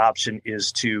best option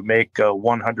is to make a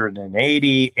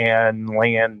 180 and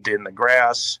land in the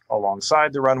grass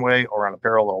alongside the runway or on a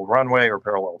parallel runway or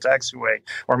parallel taxiway,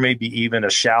 or maybe even a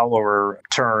shallower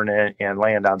turn and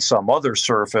land on some other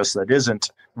surface that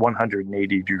isn't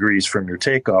 180 degrees from your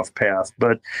takeoff path.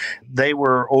 But they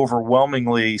were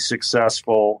overwhelmingly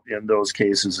successful in those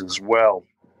cases as well.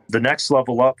 The next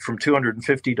level up from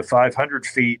 250 to 500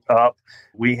 feet up,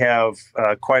 we have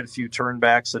quite a few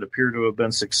turnbacks that appear to have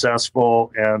been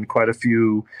successful, and quite a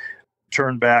few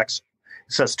turnbacks.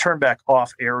 It says turnback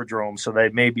off aerodrome, so they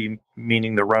may be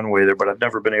meaning the runway there, but I've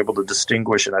never been able to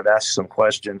distinguish, and I've asked some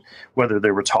question whether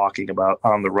they were talking about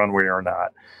on the runway or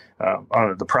not.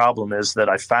 The problem is that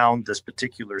I found this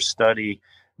particular study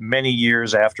many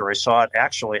years after I saw it,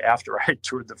 actually after I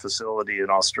toured the facility in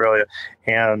Australia,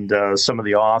 and some of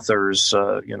the authors,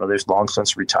 they've long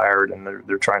since retired, and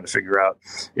they're trying to figure out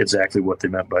exactly what they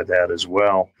meant by that as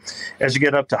well. As you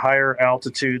get up to higher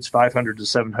altitudes, 500 to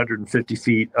 750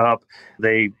 feet up,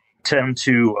 they tend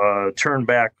to turn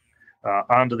back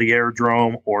onto the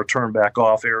aerodrome or turn back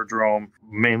off aerodrome,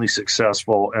 mainly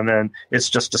successful, and then it's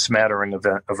just a smattering of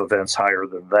events higher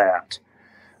than that.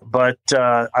 But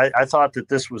I thought that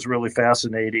this was really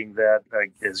fascinating that,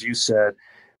 as you said,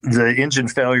 the engine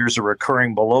failures are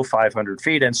occurring below 500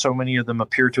 feet, and so many of them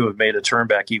appear to have made a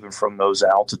turnback even from those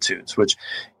altitudes, which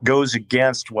goes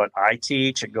against what I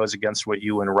teach. It goes against what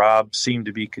you and Rob seem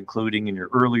to be concluding in your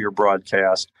earlier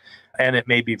broadcast, and it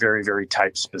may be very, very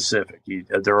type specific.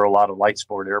 There are a lot of light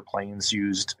sport airplanes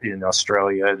used in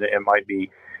Australia. It might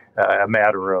be a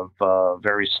matter of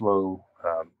very slow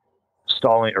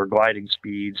stalling or gliding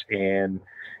speeds and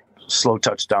slow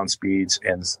touchdown speeds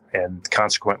and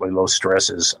consequently low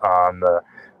stresses on the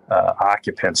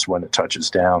occupants when it touches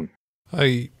down.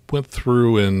 I went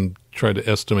through and tried to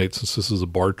estimate, since this is a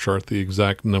bar chart, the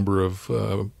exact number of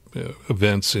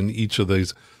events in each of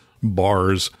these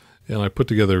bars, and I put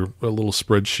together a little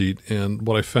spreadsheet, and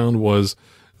what I found was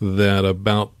that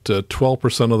about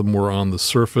 12% of them were on the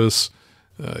surface.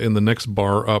 In the next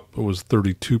bar up, it was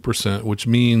 32%, which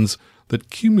means that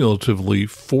cumulatively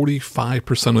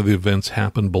 45% of the events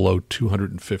happened below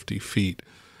 250 feet.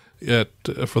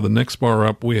 For the next bar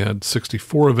up, we had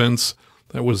 64 events.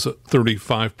 That was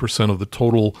 35% of the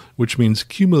total, which means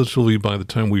cumulatively by the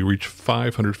time we reach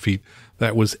 500 feet,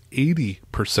 that was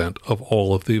 80% of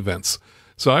all of the events.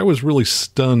 So I was really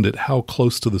stunned at how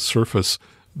close to the surface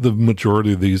the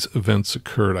majority of these events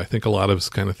occurred. I think a lot of us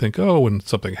kind of think, oh, when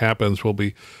something happens, we'll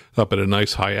be up at a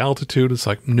nice high altitude. It's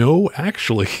like, no,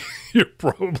 actually, you're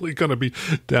probably going to be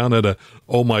down at a,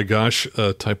 oh my gosh,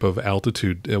 type of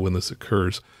altitude when this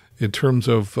occurs. In terms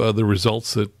of the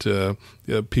results that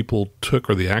people took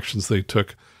or the actions they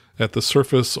took at the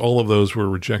surface, all of those were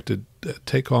rejected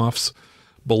takeoffs.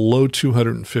 Below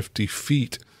 250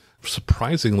 feet,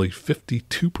 surprisingly,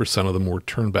 52% of them were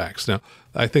turnbacks. Now,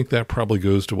 I think that probably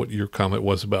goes to what your comment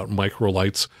was about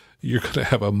microlights. You're going to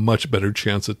have a much better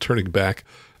chance of turning back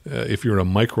if you're in a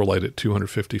microlight at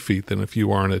 250 feet than if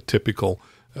you are in a typical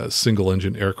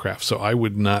single-engine aircraft. So I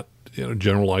would not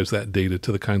generalize that data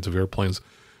to the kinds of airplanes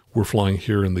we're flying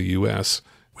here in the U.S.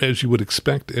 As you would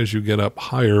expect, as you get up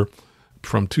higher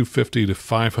from 250 to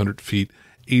 500 feet,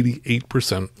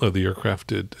 88% of the aircraft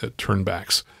did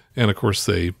turnbacks. And of course,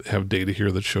 they have data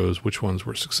here that shows which ones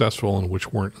were successful and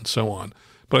which weren't, and so on.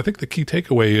 But I think the key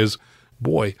takeaway is,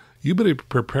 boy, you better be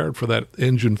prepared for that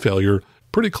engine failure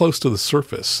pretty close to the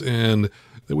surface. And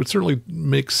it would certainly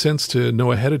make sense to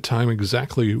know ahead of time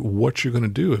exactly what you're going to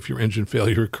do if your engine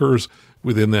failure occurs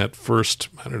within that first,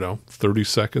 30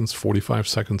 seconds, 45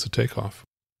 seconds of takeoff.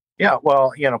 Yeah,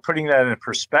 well, putting that in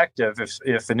perspective,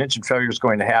 if an engine failure is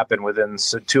going to happen within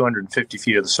 250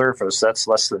 feet of the surface, that's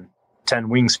less than 10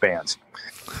 wingspans.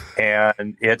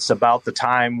 And it's about the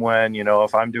time when,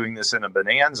 if I'm doing this in a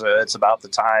Bonanza, it's about the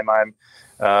time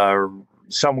I'm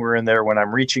somewhere in there when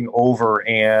I'm reaching over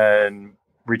and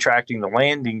retracting the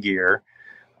landing gear,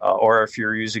 or if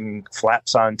you're using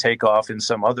flaps on takeoff in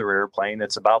some other airplane,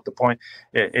 it's about the point.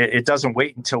 It doesn't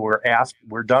wait until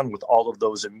we're done with all of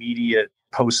those immediate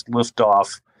post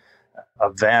liftoff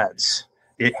events.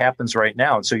 It happens right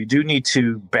now. And so you do need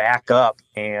to back up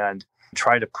and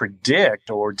try to predict,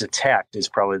 or detect is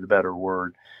probably the better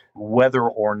word, whether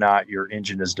or not your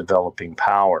engine is developing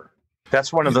power.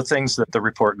 That's one of the things that the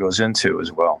report goes into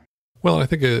as well. Well, I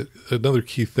think another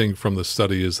key thing from the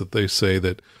study is that they say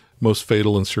that most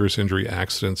fatal and serious injury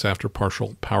accidents after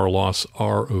partial power loss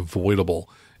are avoidable.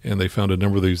 And they found a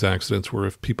number of these accidents where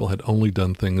if people had only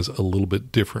done things a little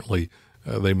bit differently,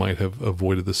 they might have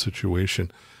avoided the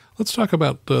situation. Let's talk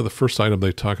about the first item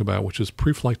they talk about, which is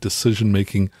pre-flight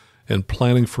decision-making and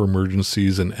planning for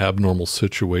emergencies and abnormal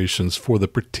situations for the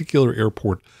particular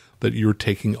airport that you're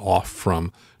taking off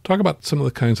from. Talk about some of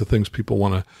the kinds of things people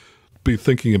want to be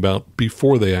thinking about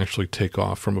before they actually take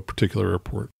off from a particular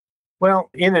airport.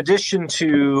 Well, in addition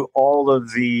to all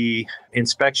of the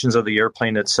inspections of the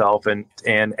airplane itself and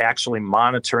actually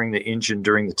monitoring the engine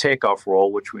during the takeoff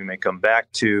roll, which we may come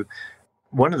back to,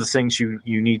 one of the things you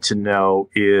need to know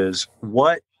is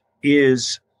what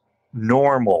is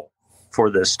normal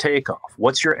for this takeoff.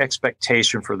 What's your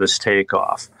expectation for this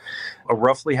takeoff?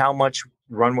 Roughly how much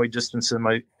runway distance am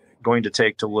I going to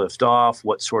take to lift off?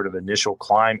 What sort of initial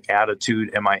climb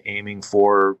attitude am I aiming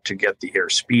for to get the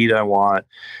airspeed I want?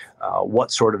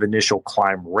 What sort of initial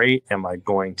climb rate am I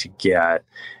going to get?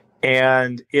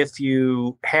 And if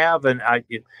you have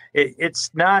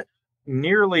it's not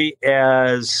nearly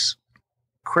as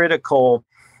critical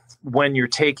when you're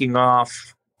taking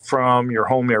off from your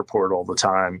home airport all the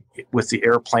time with the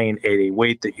airplane at a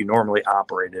weight that you normally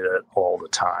operate it at all the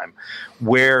time,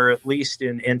 where at least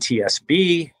in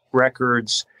ATSB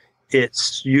records, it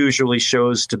usually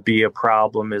shows to be a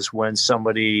problem is when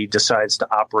somebody decides to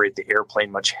operate the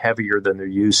airplane much heavier than they're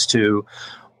used to,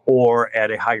 or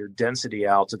at a higher density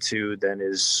altitude than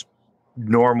is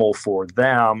normal for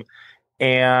them,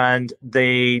 and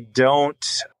they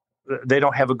don't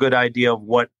have a good idea of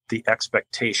what the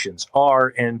expectations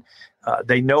are, and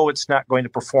they know it's not going to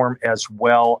perform as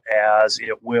well as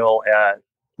it will at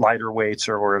lighter weights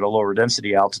or at a lower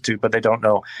density altitude, but they don't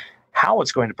know how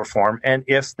it's going to perform. And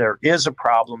if there is a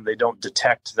problem, they don't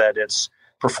detect that it's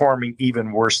performing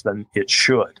even worse than it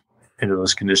should. into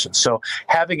those conditions. So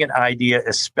having an idea,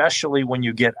 especially when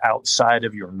you get outside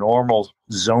of your normal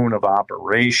zone of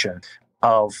operation,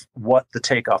 of what the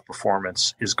takeoff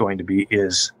performance is going to be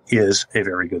is a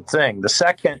very good thing. The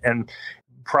second, and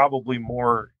probably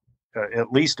more,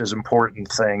 at least as important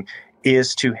thing,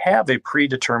 is to have a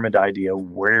predetermined idea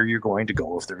where you're going to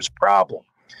go if there's a problem.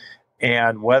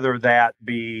 And whether that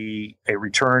be a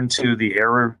return to the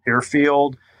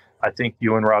airfield, I think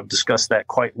you and Rob discussed that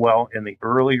quite well in the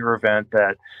earlier event,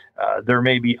 that there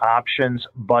may be options,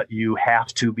 but you have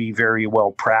to be very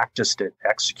well practiced at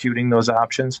executing those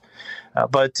options.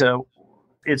 But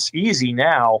it's easy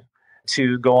now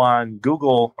to go on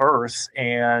Google Earth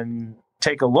and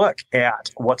take a look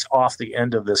at what's off the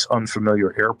end of this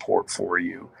unfamiliar airport for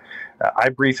you. I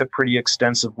brief it pretty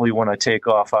extensively when I take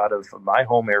off out of my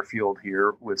home airfield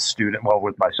here with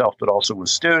with myself, but also with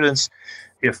students.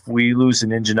 If we lose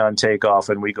an engine on takeoff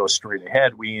and we go straight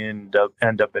ahead, we end up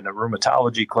in a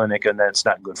rheumatology clinic, and that's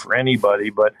not good for anybody.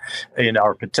 But on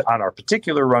our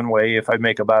particular runway, if I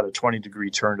make about a 20-degree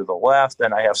turn to the left,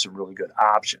 then I have some really good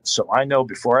options. So I know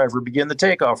before I ever begin the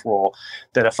takeoff roll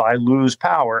that if I lose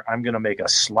power, I'm going to make a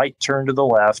slight turn to the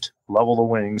left, level the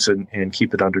wings, and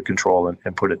keep it under control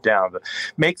and put it down. But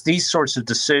make these sorts of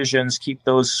decisions, keep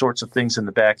those sorts of things in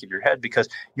the back of your head, because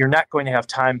you're not going to have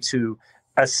time to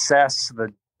assess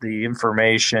the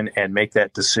information and make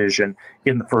that decision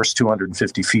in the first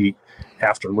 250 feet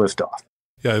after liftoff.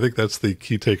 Yeah, I think that's the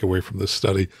key takeaway from this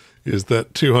study, is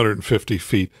that 250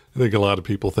 feet. I think a lot of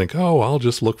people think, oh, I'll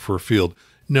just look for a field.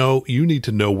 No, you need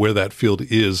to know where that field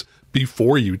is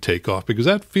before you take off, because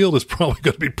that field is probably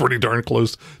going to be pretty darn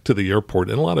close to the airport.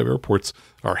 And a lot of airports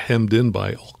are hemmed in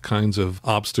by all kinds of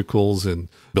obstacles and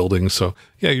buildings. So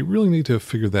yeah, you really need to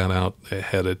figure that out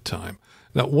ahead of time.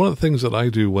 Now, one of the things that I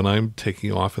do when I'm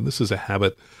taking off, and this is a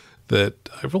habit that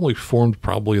I've only formed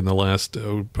probably in the last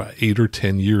 8 or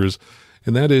 10 years,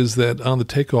 and that is that on the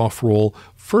takeoff roll,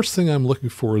 first thing I'm looking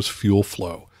for is fuel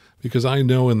flow, because I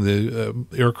know in the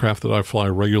aircraft that I fly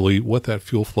regularly what that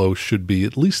fuel flow should be,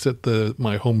 at least at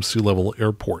my home sea level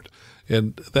airport.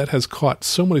 And that has caught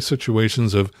so many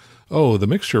situations of, oh, the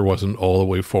mixture wasn't all the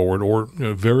way forward, or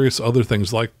various other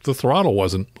things like the throttle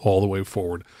wasn't all the way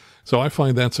forward. So I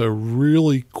find that's a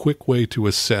really quick way to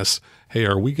assess, hey,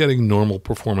 are we getting normal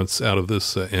performance out of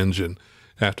this engine?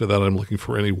 After that, I'm looking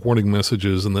for any warning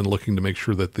messages and then looking to make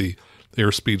sure that the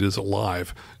airspeed is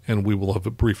alive. And we will have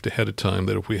it briefed ahead of time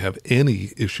that if we have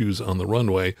any issues on the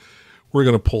runway, we're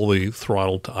going to pull the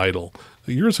throttle to idle.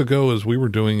 Years ago, as we were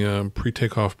doing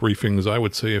pre-takeoff briefings, I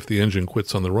would say if the engine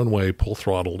quits on the runway, pull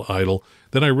throttle to idle.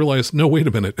 Then I realized, no, wait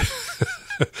a minute.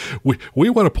 we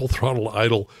want to pull throttle to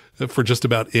idle for just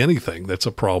about anything that's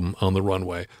a problem on the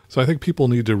runway. So I think people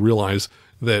need to realize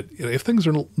that if things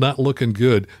are not looking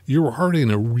good, you're already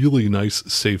in a really nice,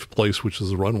 safe place, which is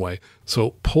the runway.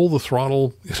 So pull the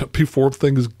throttle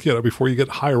before you get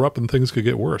higher up and things could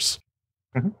get worse.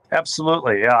 Mm-hmm.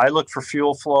 Absolutely. Yeah, I look for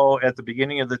fuel flow at the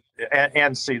beginning of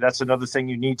and see, that's another thing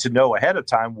you need to know ahead of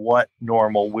time, what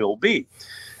normal will be.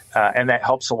 And that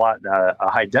helps a lot, a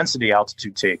high density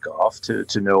altitude takeoff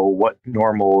to know what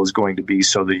normal is going to be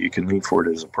so that you can lean for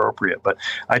it as appropriate. But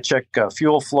I check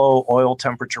fuel flow, oil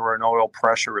temperature and oil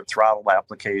pressure at throttle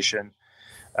application,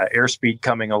 airspeed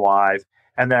coming alive.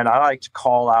 And then I like to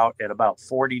call out at about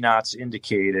 40 knots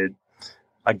indicated,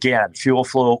 again, fuel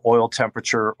flow, oil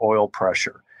temperature, oil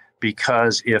pressure.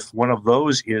 Because if one of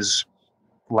those is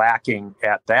lacking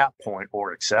at that point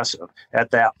or excessive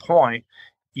at that point,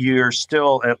 you're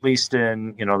still, at least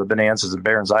in the Bonanzas and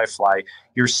Barons I fly,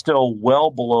 you're still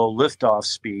well below liftoff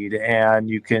speed, and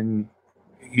you can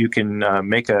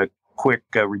make a quick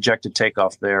rejected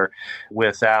takeoff there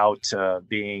without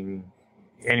being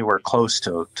anywhere close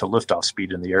to liftoff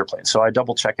speed in the airplane. So I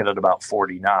double check it at about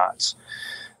 40 knots.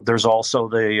 There's also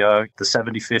the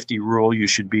 70-50 rule. You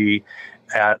should be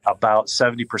at about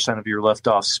 70% of your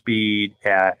liftoff speed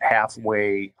at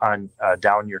halfway on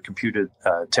down your computed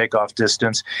takeoff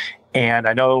distance. And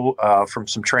I know from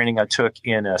some training I took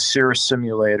in a Cirrus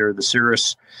simulator, the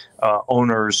Cirrus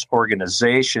owners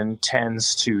organization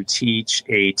tends to teach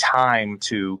a time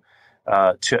to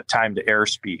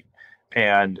airspeed,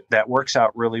 and that works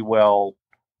out really well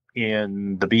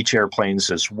in the beach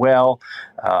airplanes as well.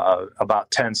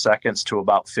 About 10 seconds to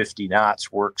about 50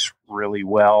 knots works really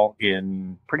well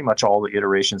in pretty much all the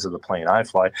iterations of the plane I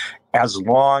fly, as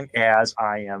long as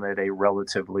I am at a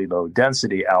relatively low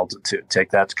density altitude.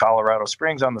 Take that to Colorado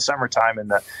Springs on the summertime, and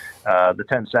the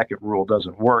 10-second rule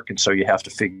doesn't work, and so you have to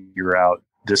figure out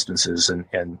distances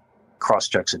and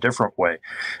cross-checks a different way.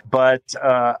 But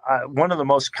one of the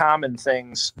most common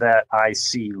things that I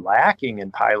see lacking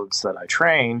in pilots that I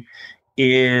train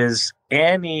is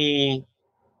any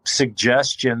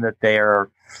suggestion that they're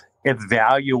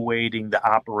evaluating the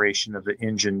operation of the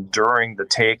engine during the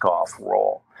takeoff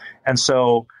roll. And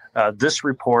so this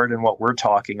report and what we're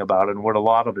talking about and what a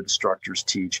lot of instructors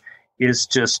teach is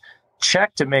just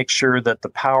check to make sure that the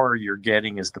power you're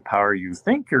getting is the power you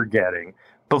think you're getting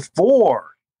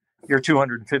before you're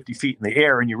 250 feet in the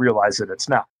air and you realize that it's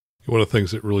not. One of the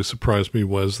things that really surprised me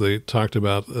was they talked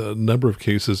about a number of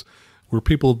cases where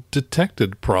people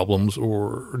detected problems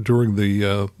or during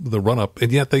the run-up,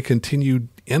 and yet they continued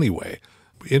anyway.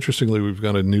 Interestingly, we've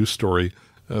got a news story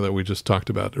that we just talked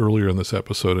about earlier in this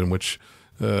episode in which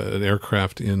an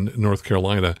aircraft in North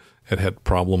Carolina had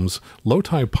problems.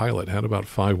 Low-tide pilot had about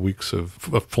 5 weeks of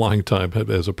flying time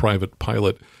as a private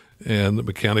pilot, and the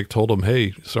mechanic told him,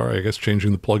 hey, sorry, I guess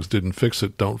changing the plugs didn't fix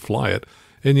it, don't fly it.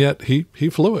 And yet he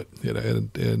flew it,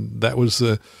 and that was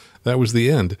the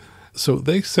end. So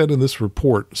they said in this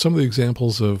report some of the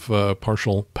examples of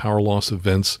partial power loss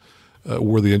events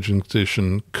where the engine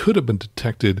condition could have been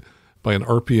detected by an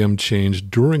RPM change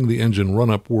during the engine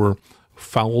run-up were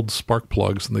fouled spark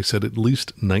plugs, and they said at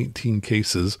least 19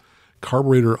 cases,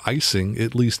 carburetor icing,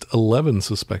 at least 11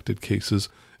 suspected cases,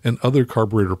 and other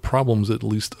carburetor problems, at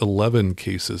least 11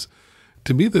 cases.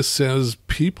 To me, this says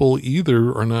people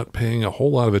either are not paying a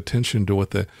whole lot of attention to what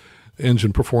the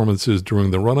engine performance is during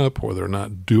the run-up, or they're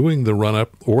not doing the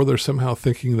run-up, or they're somehow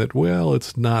thinking that, well,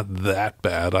 it's not that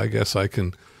bad, I guess I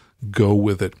can go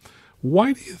with it.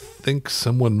 Why do you think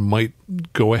someone might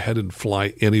go ahead and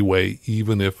fly anyway,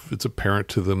 even if it's apparent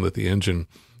to them that the engine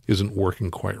isn't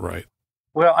working quite right?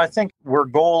 Well, I think we're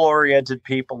goal-oriented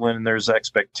people, and there's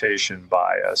expectation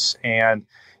bias. And,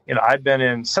 I've been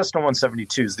in Cessna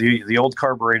 172s. The old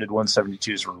carbureted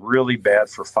 172s were really bad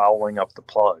for fouling up the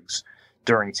plugs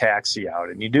during taxi out.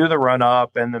 And you do the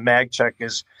run-up, and the mag check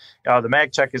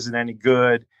isn't any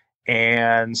good.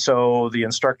 And so the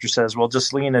instructor says, well,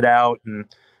 just lean it out, and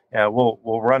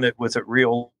we'll run it with it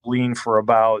real lean for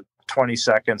about 20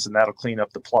 seconds, and that'll clean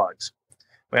up the plugs.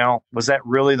 Well, was that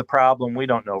really the problem? We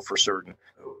don't know for certain.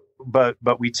 But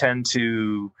we tend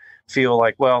to feel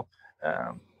like, well,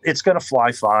 it's going to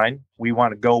fly fine. We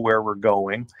want to go where we're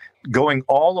going. Going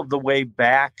all of the way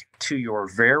back to your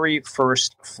very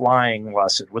first flying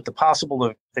lesson, with the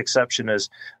possible exception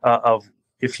of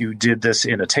if you did this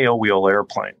in a tailwheel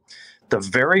airplane. The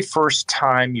very first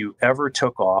time you ever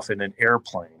took off in an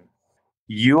airplane,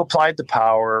 you applied the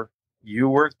power, you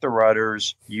worked the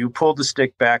rudders, you pulled the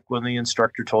stick back when the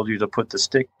instructor told you to put the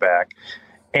stick back,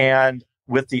 and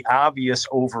with the obvious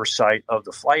oversight of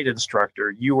the flight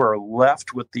instructor, you are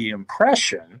left with the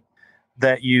impression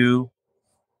that you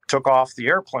took off the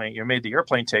airplane, you made the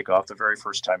airplane take off the very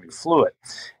first time you flew it.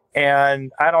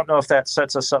 And I don't know if that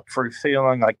sets us up for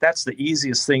feeling like that's the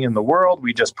easiest thing in the world.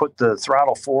 We just put the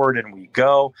throttle forward and we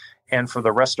go. And for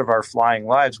the rest of our flying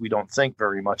lives, we don't think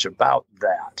very much about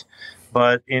that.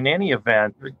 But in any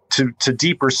event, to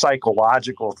deeper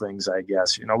psychological things, I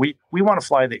guess, we want to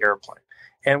fly the airplane.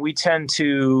 And we tend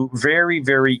to very,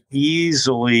 very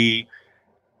easily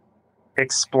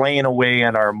explain away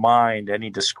in our mind any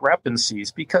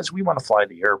discrepancies because we want to fly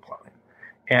the airplane.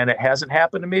 And it hasn't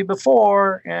happened to me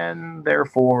before, and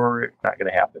therefore it's not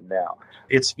going to happen now.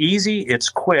 It's easy, it's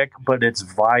quick, but it's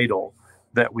vital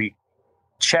that we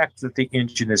check that the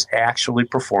engine is actually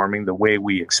performing the way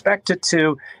we expect it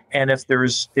to. And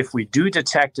if we do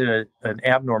detect an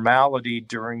abnormality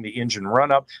during the engine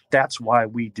run-up, that's why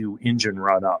we do engine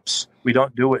run-ups. We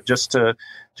don't do it just to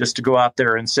go out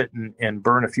there and sit and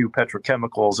burn a few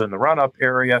petrochemicals in the run-up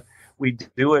area. We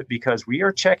do it because we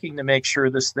are checking to make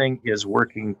sure this thing is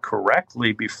working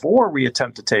correctly before we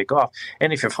attempt to take off.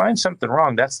 And if you find something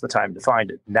wrong, that's the time to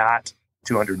find it, not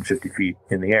 250 feet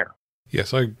in the air.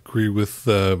 Yes, I agree with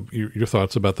your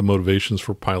thoughts about the motivations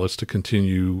for pilots to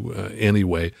continue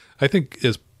anyway. I think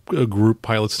as a group,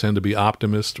 pilots tend to be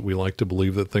optimists. We like to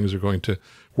believe that things are going to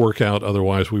work out.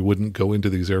 Otherwise, we wouldn't go into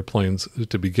these airplanes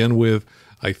to begin with.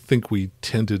 I think we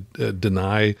tend to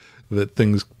deny that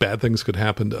bad things could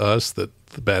happen to us, that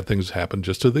the bad things happen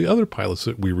just to the other pilots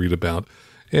that we read about.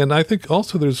 And I think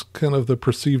also there's kind of the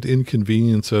perceived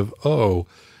inconvenience of,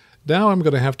 now I'm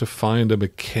going to have to find a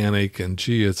mechanic, and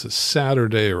gee, it's a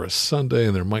Saturday or a Sunday,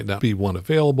 and there might not be one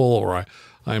available, or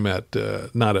I'm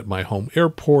not at my home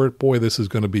airport. Boy, this is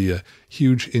going to be a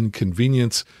huge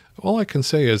inconvenience. All I can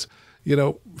say is,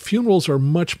 funerals are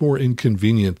much more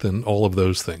inconvenient than all of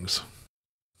those things.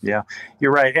 Yeah,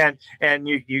 you're right. And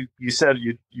you said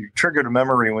you triggered a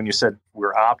memory when you said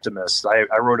we're optimists.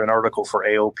 I wrote an article for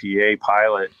AOPA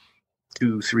Pilot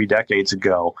 2-3 decades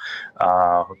ago.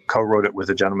 Co-wrote it with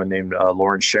a gentleman named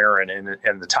Lawrence Sharon,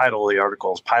 and the title of the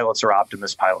article is "Pilots Are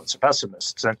Optimists, Pilots Are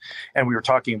Pessimists," and we were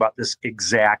talking about this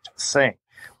exact thing.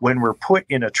 When we're put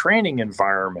in a training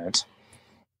environment,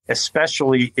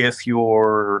 especially if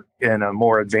you're in a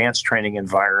more advanced training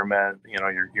environment,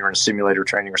 you're in a simulator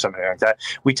training or something like that,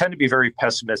 we tend to be very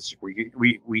pessimistic.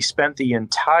 We spent the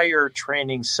entire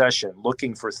training session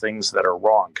looking for things that are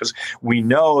wrong because we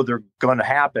know they're going to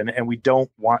happen and we don't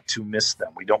want to miss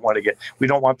them. We don't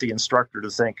want the instructor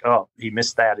to think, oh, he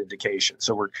missed that indication.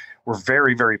 So we're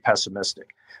very, very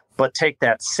pessimistic. But take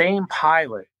that same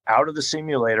pilot out of the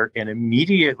simulator and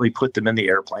immediately put them in the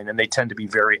airplane, and they tend to be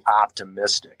very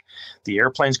optimistic. The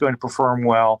airplane's going to perform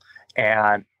well,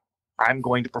 and I'm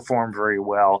going to perform very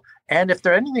well. And if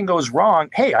anything goes wrong,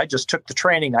 hey, I just took the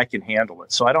training, I can handle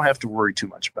it. So I don't have to worry too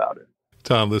much about it.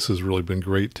 Tom, this has really been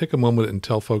great. Take a moment and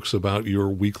tell folks about your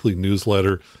weekly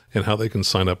newsletter and how they can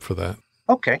sign up for that.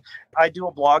 Okay. I do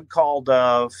a blog called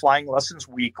Flying Lessons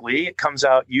Weekly. It comes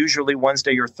out usually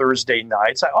Wednesday or Thursday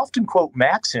nights. I often quote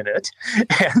Max in it,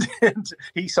 and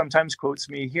he sometimes quotes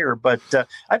me here. But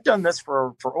I've done this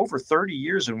for over 30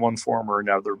 years in one form or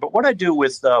another. But what I do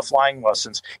with Flying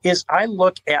Lessons is I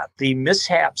look at the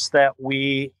mishaps that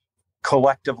we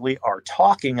collectively are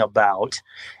talking about.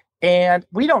 And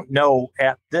we don't know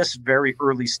at this very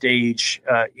early stage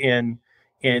in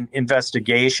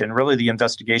investigation. Really, the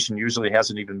investigation usually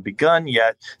hasn't even begun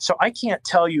yet. So I can't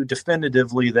tell you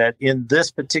definitively that in this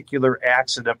particular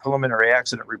preliminary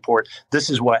accident report,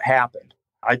 this is what happened.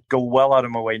 I go well out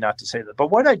of my way not to say that. But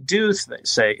what I do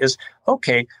say is,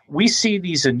 okay, we see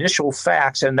these initial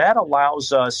facts, and that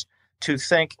allows us to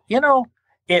think,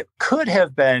 it could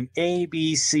have been A,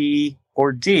 B, C,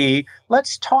 or D.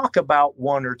 Let's talk about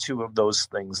one or two of those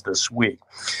things this week.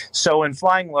 So in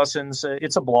Flying Lessons,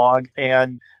 it's a blog,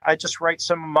 and I just write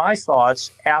some of my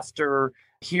thoughts after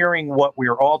hearing what we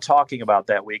were all talking about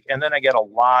that week. And then I get a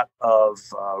lot of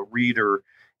reader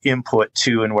input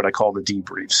too in what I call the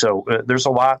debrief. So there's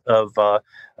a lot of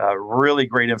really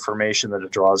great information that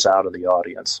it draws out of the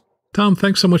audience. Tom,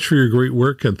 thanks so much for your great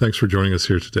work, and thanks for joining us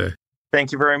here today.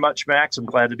 Thank you very much, Max. I'm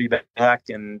glad to be back,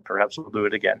 and perhaps we'll do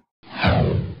it again.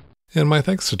 And my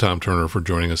thanks to Tom Turner for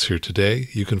joining us here today.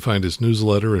 You can find his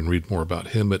newsletter and read more about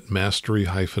him at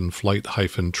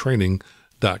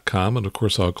mastery-flight-training.com. And of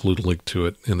course, I'll include a link to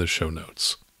it in the show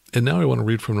notes. And now I want to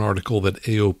read from an article that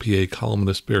AOPA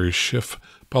columnist Barry Schiff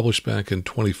published back in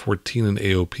 2014 in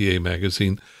AOPA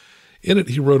magazine. In it,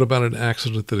 he wrote about an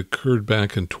accident that occurred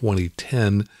back in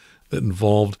 2010 that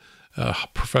involved a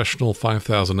professional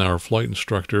 5,000-hour flight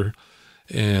instructor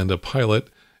and a pilot,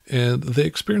 and they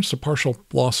experienced a partial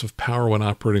loss of power when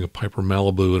operating a Piper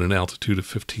Malibu at an altitude of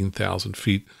 15,000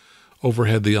 feet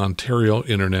overhead the Ontario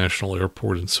International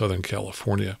Airport in Southern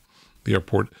California. The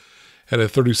airport had a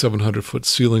 3,700-foot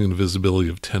ceiling and visibility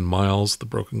of 10 miles. The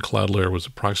broken cloud layer was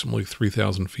approximately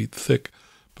 3,000 feet thick,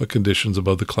 but conditions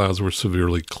above the clouds were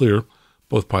severely clear.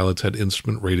 Both pilots had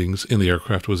instrument ratings, and the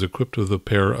aircraft was equipped with a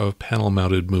pair of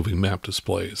panel-mounted moving map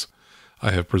displays.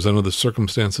 I have presented the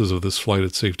circumstances of this flight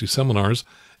at safety seminars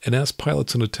and asked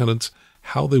pilots and attendants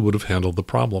how they would have handled the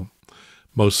problem.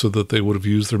 Most said that they would have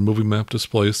used their moving map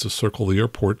displays to circle the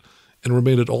airport and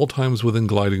remain at all times within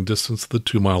gliding distance of the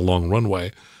 2-mile-long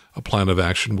runway, a plan of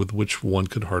action with which one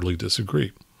could hardly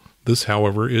disagree. This,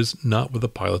 however, is not what the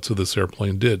pilots of this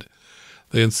airplane did.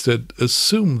 They instead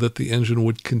assumed that the engine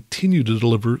would continue to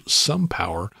deliver some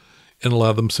power and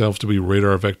allow themselves to be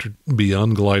radar vectored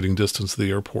beyond gliding distance of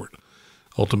the airport.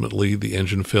 Ultimately, the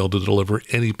engine failed to deliver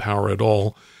any power at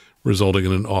all, resulting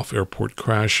in an off-airport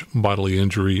crash, bodily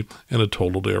injury, and a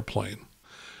totaled airplane.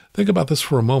 Think about this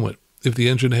for a moment. If the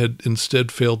engine had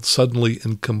instead failed suddenly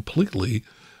and completely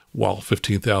while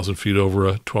 15,000 feet over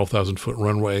a 12,000-foot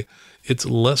runway, it's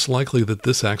less likely that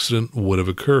this accident would have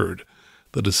occurred.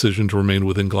 The decision to remain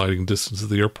within gliding distance of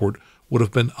the airport would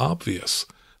have been obvious.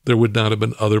 There would not have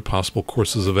been other possible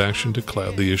courses of action to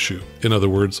cloud the issue. In other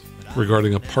words,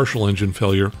 regarding a partial engine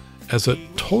failure as a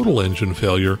total engine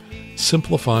failure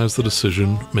simplifies the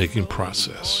decision-making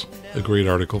process. A great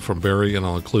article from Barry, and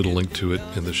I'll include a link to it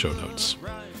in the show notes.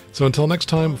 So until next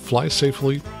time, fly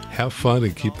safely, have fun,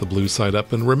 and keep the blue side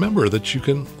up, and remember that you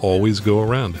can always go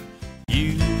around.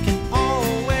 You can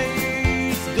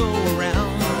always go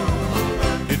around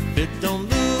if it don't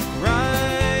look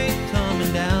right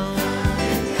coming down.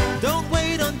 Don't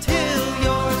wait until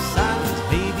your side's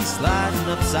baby sliding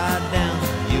upside down.